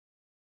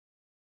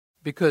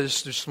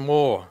 Because there's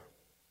more.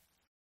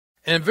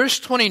 In verse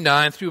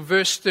 29 through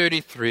verse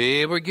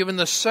 33, we're given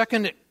the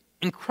second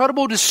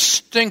incredible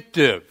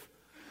distinctive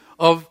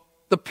of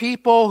the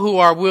people who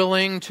are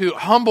willing to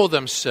humble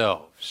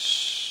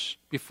themselves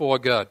before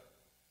God.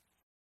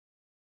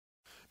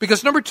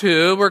 Because number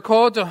two, we're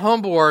called to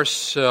humble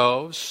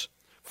ourselves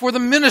for the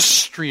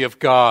ministry of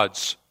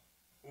God's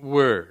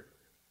word.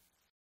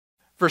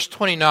 Verse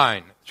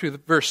 29 to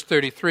verse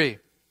 33,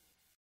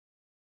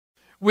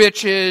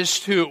 which is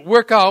to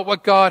work out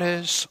what God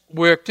has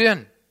worked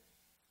in.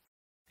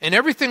 And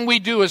everything we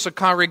do as a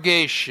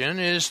congregation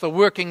is the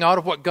working out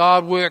of what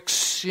God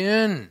works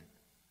in.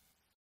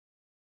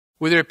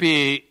 Whether it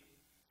be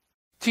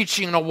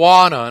teaching in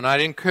Awana, and I'd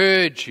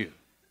encourage you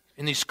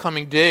in these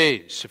coming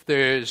days, if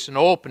there's an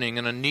opening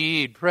and a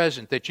need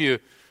present, that you,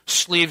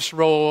 sleeves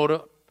rolled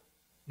up,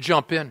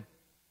 jump in.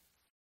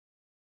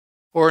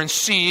 Or in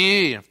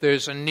CE, if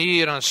there's a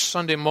need on a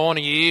Sunday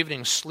morning,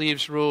 evening,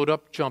 sleeves rolled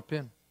up, jump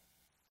in.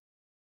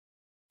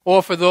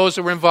 Or for those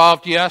that were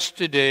involved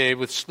yesterday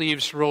with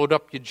sleeves rolled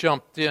up, you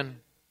jumped in.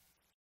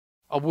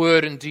 A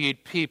word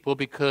indeed, people,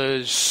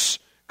 because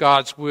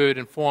God's word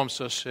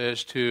informs us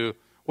as to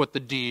what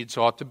the deeds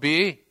ought to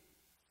be.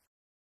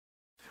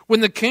 When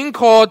the king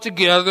called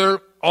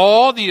together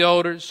all the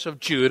elders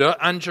of Judah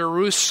and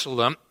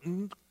Jerusalem,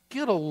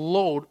 get a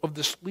load of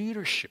this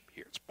leadership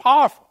here. It's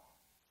powerful.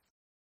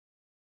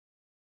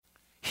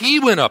 He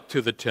went up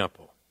to the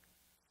temple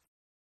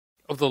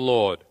of the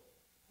Lord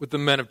with the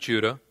men of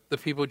Judah, the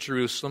people of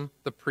Jerusalem,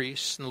 the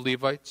priests and the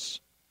Levites,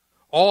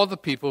 all the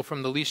people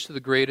from the least to the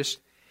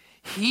greatest.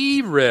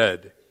 He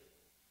read,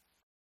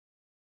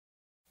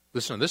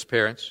 listen to this,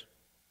 parents,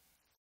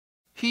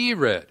 he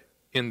read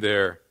in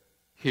their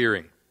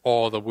hearing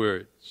all the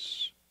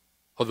words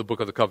of the book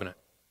of the covenant,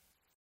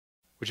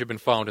 which have been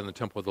found in the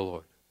temple of the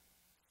Lord.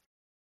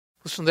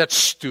 Listen to that,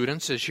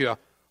 students, as you're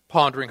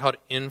pondering how to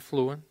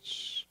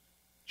influence,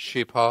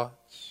 shape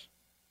hearts.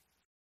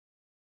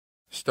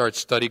 Start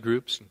study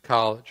groups in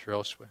college or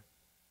elsewhere.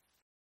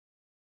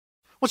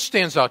 What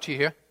stands out to you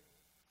here?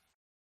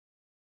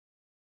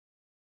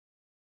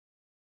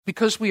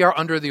 Because we are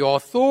under the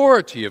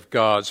authority of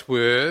God's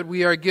Word,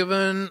 we are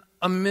given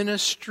a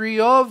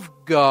ministry of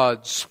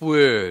God's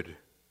Word,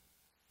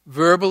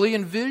 verbally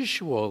and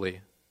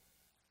visually.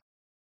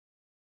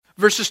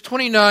 Verses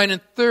 29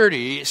 and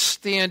 30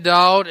 stand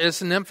out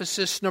as an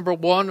emphasis, number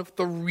one, of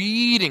the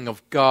reading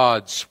of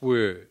God's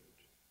Word.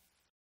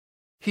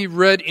 He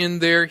read in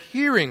their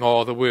hearing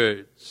all the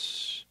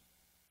words.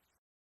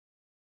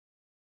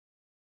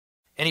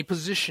 And he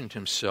positioned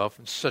himself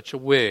in such a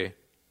way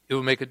it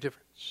will make a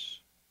difference.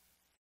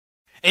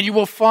 And you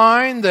will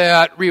find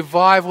that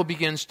revival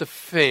begins to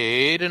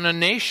fade and a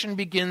nation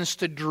begins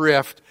to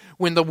drift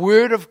when the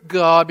Word of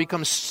God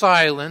becomes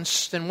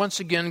silenced and once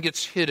again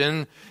gets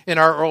hidden in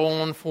our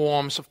own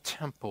forms of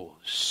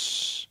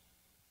temples.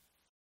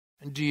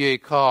 And D.A.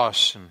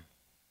 Carson,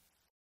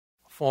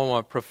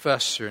 former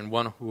professor and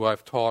one who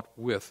I've taught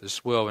with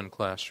as well in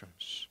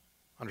classrooms,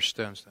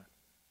 understands that.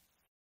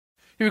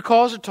 He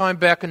recalls a time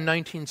back in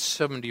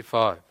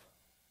 1975.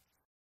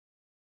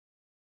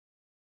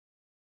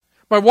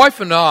 My wife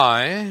and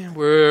I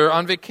were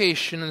on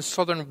vacation in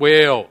southern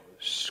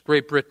Wales,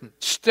 Great Britain,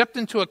 stepped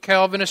into a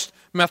Calvinist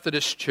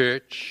Methodist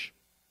church,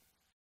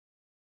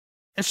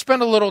 and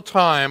spent a little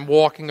time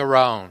walking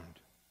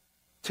around,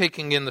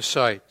 taking in the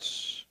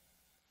sights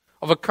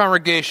of a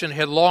congregation that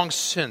had long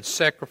since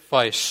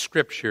sacrificed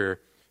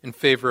Scripture in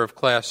favor of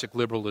classic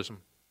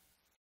liberalism.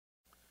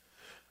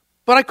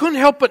 But I couldn't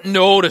help but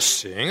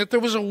noticing that there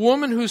was a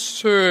woman who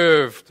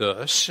served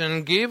us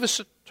and gave us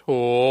a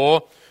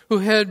tour who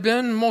had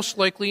been most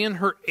likely in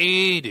her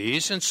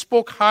 80s and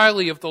spoke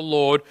highly of the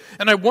Lord,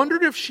 and I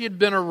wondered if she had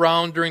been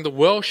around during the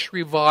Welsh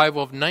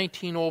revival of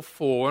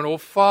 1904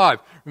 and 05.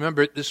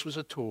 Remember, this was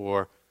a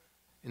tour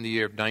in the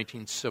year of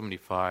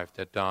 1975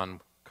 that Don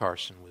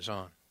Carson was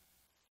on.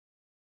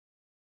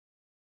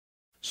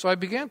 So I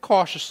began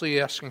cautiously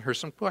asking her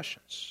some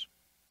questions.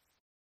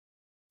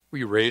 Were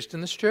you raised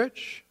in this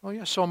church? Oh,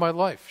 yes, all my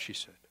life, she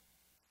said.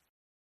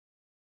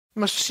 You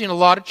must have seen a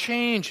lot of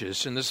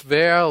changes in this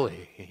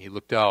valley. He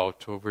looked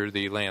out over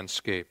the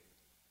landscape.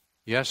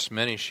 Yes,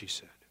 many, she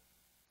said.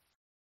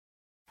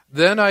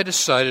 Then I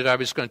decided I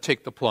was going to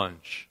take the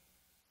plunge.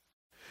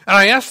 And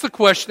I asked the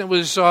question that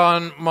was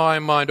on my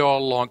mind all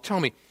along. Tell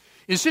me,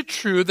 is it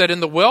true that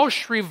in the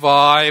Welsh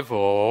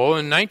revival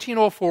in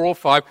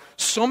 1904-05,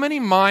 so many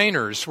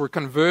miners were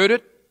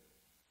converted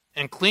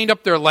and cleaned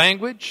up their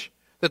language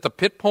that the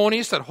pit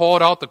ponies that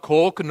hauled out the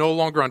coal could no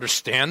longer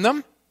understand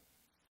them?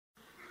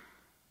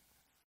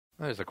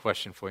 There's a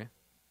question for you.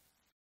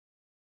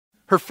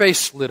 Her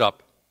face lit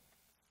up.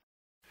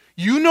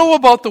 You know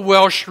about the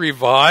Welsh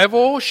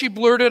revival? She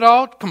blurted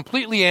out,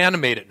 completely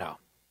animated now.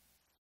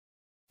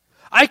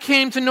 I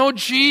came to know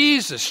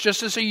Jesus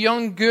just as a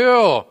young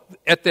girl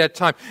at that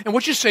time. And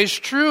what you say is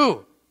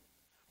true.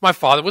 My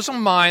father was a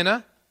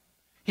miner.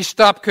 He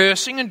stopped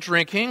cursing and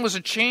drinking, was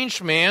a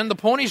changed man. The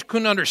ponies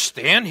couldn't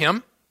understand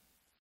him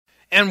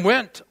and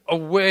went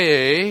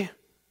away.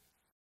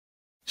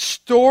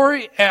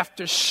 Story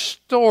after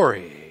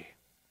story,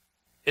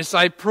 as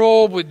I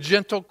probe with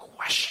gentle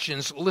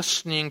questions,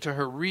 listening to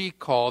her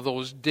recall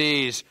those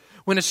days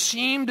when it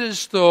seemed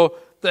as though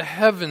the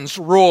heavens'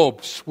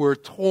 robes were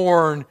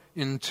torn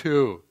in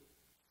two,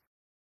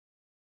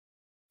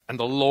 and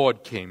the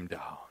Lord came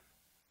down.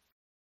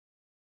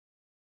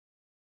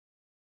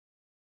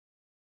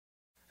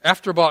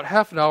 After about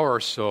half an hour or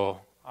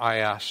so, I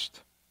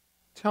asked,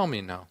 Tell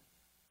me now.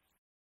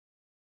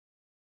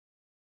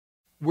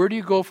 Where do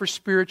you go for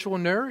spiritual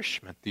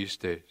nourishment these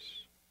days?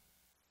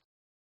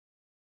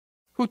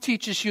 Who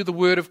teaches you the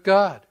Word of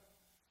God?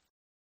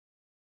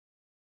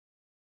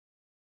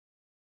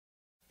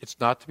 It's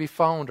not to be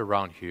found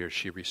around here,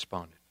 she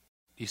responded.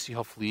 Do you see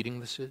how fleeting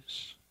this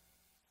is?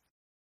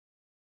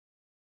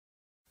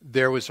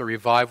 There was a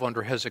revival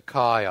under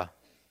Hezekiah.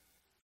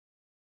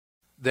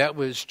 That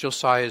was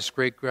Josiah's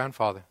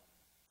great-grandfather.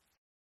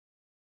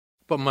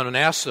 But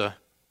Manasseh,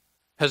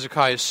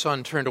 Hezekiah's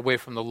son, turned away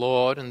from the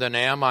Lord, and then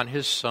Ammon,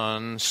 his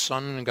son,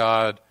 sun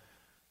god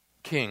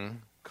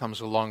king,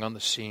 comes along on the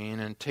scene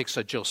and takes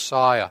a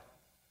Josiah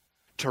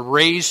to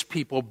raise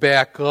people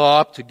back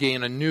up, to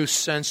gain a new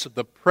sense of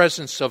the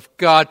presence of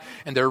God,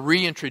 and they're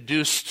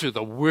reintroduced to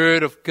the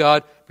Word of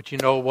God. But you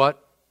know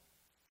what?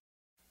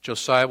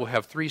 Josiah will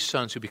have 3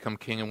 sons who become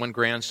king and 1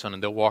 grandson,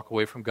 and they'll walk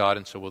away from God,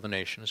 and so will the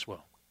nation as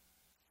well.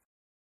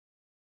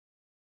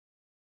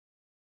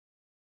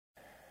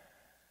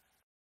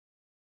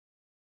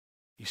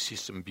 You see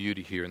some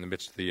beauty here in the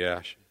midst of the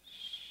ashes.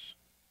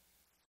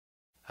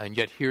 And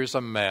yet here's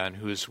a man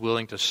who is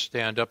willing to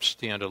stand up,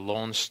 stand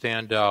alone,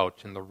 stand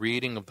out in the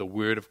reading of the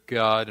Word of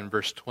God in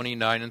verse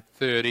 29 and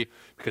 30,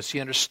 because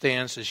he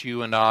understands, as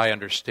you and I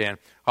understand,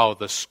 how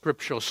the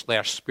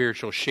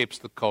scriptural/spiritual shapes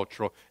the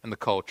cultural and the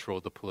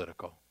cultural the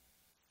political.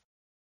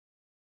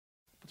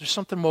 But there's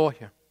something more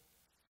here.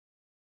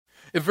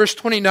 In verse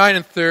 29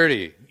 and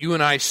 30, you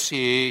and I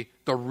see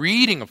the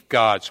reading of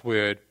God's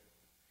Word.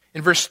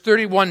 In verse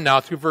 31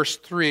 now through verse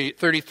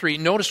 33,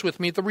 notice with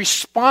me the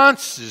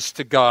responses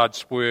to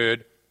God's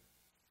Word.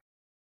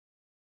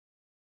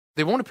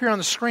 They won't appear on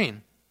the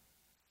screen,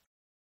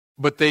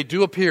 but they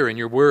do appear in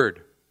your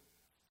Word.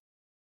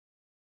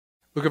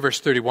 Look at verse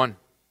 31.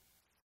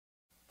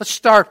 Let's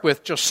start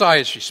with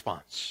Josiah's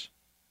response.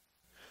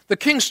 The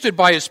king stood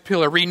by his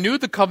pillar,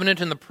 renewed the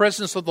covenant in the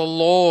presence of the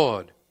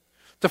Lord,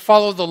 to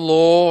follow the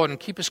law and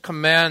keep his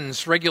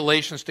commands,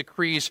 regulations,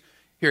 decrees.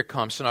 Here it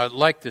comes, and I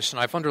like this, and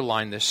I've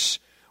underlined this,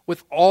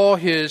 with all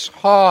his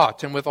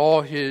heart and with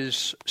all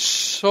his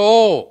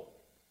soul,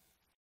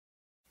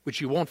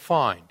 which you won't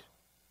find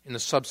in the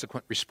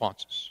subsequent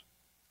responses.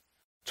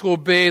 To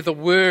obey the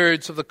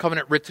words of the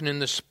covenant written in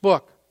this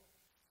book.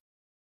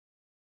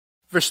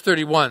 Verse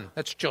 31,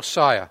 that's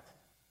Josiah.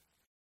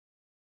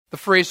 The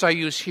phrase I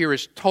use here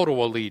is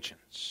total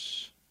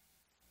allegiance.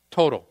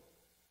 Total.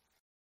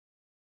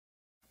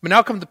 But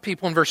now come the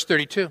people in verse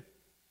 32.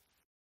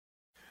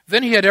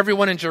 Then he had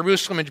everyone in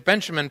Jerusalem and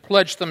Benjamin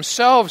pledge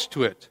themselves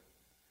to it.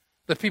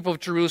 The people of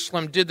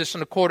Jerusalem did this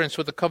in accordance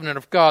with the covenant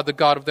of God, the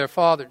God of their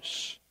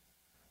fathers.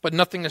 But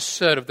nothing is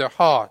said of their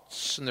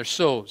hearts and their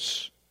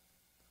souls.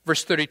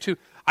 Verse 32,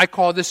 I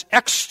call this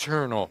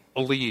external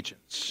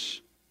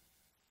allegiance.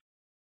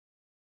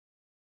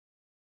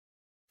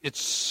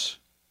 It's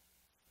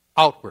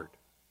outward,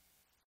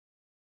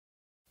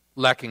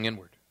 lacking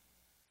inward.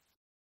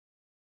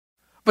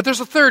 But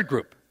there's a third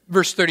group,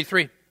 verse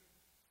 33.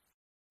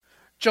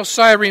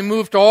 Josiah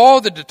removed all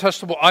the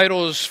detestable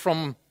idols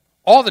from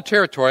all the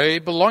territory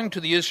belonging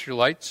to the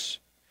Israelites,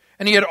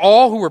 and he had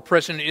all who were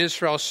present in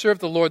Israel serve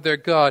the Lord their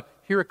God.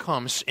 Here it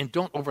comes, and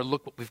don't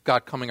overlook what we've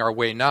got coming our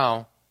way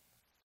now.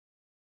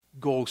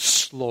 Go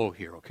slow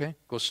here, okay?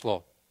 Go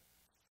slow.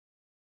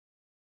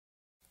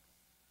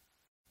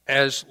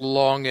 As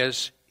long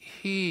as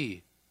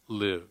he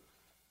lived,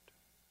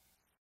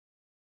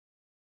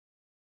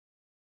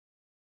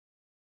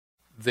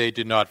 they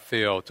did not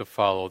fail to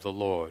follow the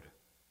Lord,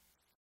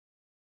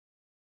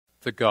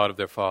 the God of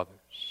their fathers.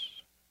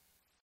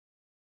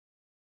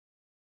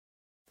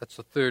 That's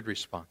the third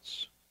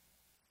response.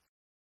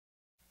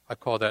 I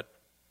call that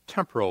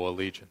temporal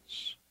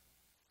allegiance.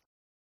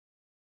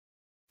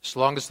 As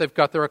long as they've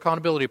got their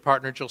accountability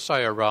partner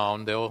Josiah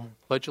around, they'll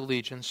pledge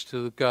allegiance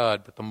to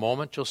God. But the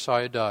moment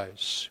Josiah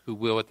dies, who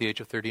will at the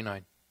age of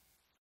 39,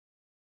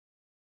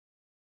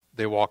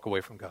 they walk away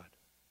from God.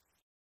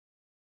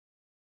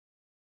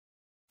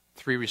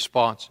 3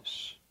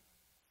 responses.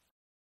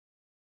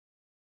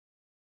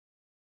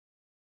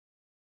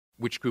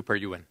 Which group are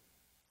you in?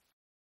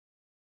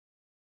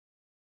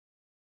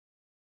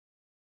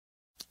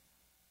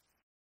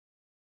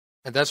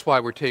 And that's why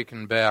we're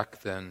taken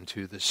back then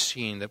to the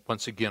scene that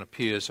once again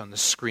appears on the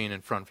screen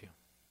in front of you.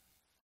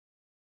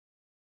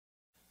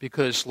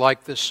 Because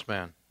like this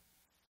man,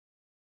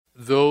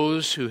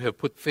 those who have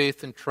put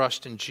faith and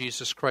trust in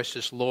Jesus Christ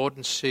as Lord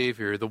and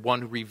Savior, the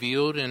one who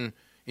revealed in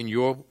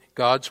your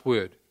God's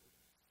Word,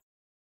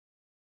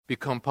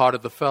 become part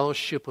of the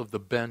fellowship of the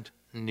bent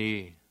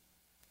knee.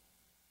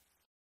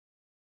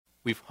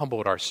 We've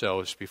humbled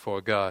ourselves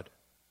before God.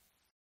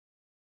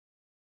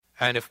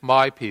 And if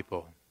my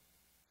people,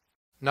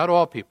 not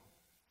all people,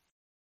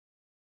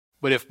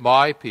 but if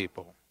my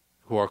people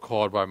who are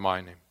called by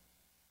my name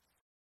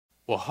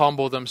will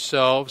humble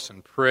themselves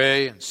and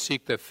pray and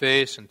seek their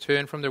face and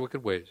turn from their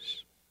wicked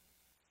ways,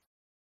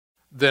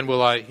 then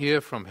will I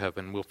hear from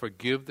heaven, will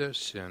forgive their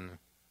sin,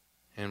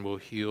 and will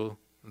heal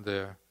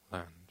their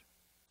land.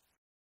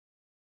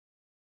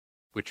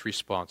 Which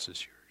response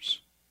is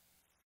yours?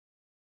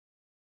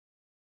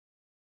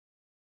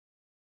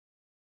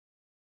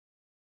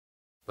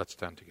 Let's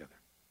stand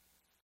together.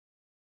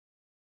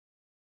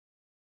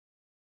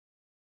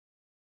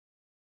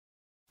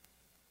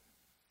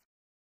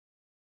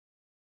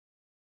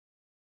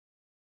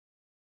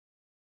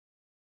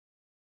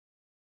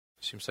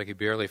 Seems like he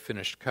barely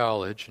finished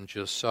college, and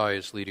Josiah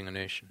is leading a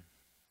nation.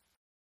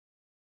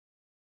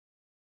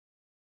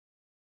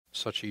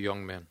 Such a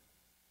young man.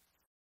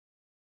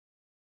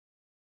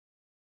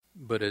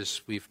 But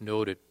as we've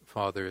noted,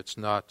 Father, it's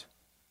not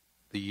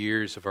the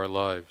years of our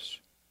lives.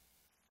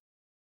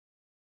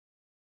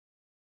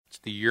 It's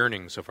the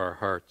yearnings of our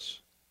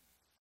hearts.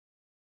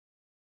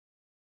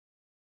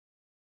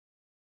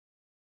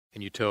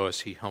 And you tell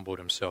us he humbled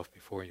himself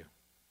before you.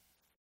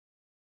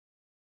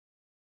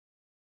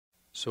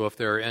 So if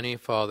there are any,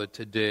 Father,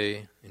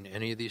 today in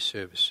any of these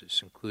services,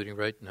 including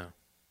right now,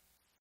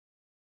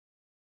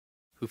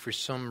 who for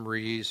some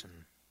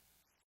reason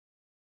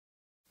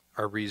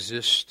are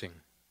resisting,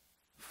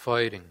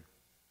 fighting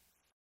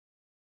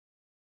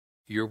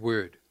your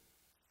word,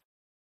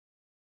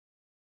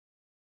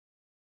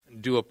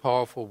 do a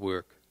powerful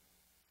work.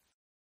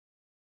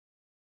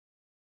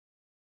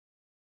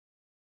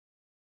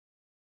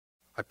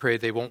 I pray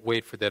they won't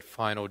wait for that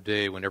final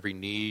day when every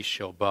knee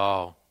shall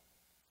bow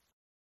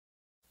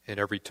and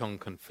every tongue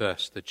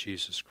confess that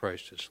Jesus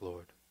Christ is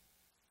Lord.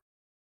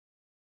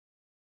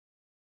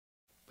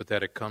 But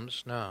that it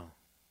comes now.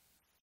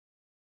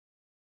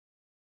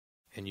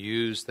 And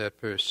use that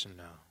person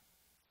now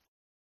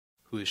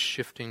who is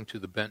shifting to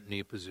the bent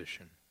knee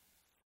position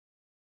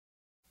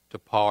to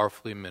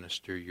powerfully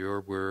minister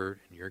your word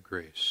and your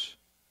grace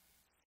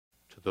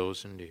to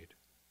those in need.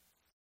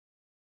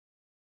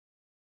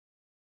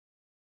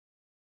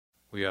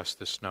 We ask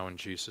this now in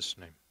Jesus'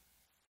 name.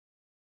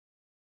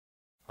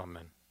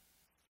 Amen.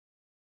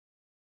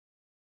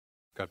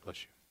 God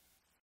bless you.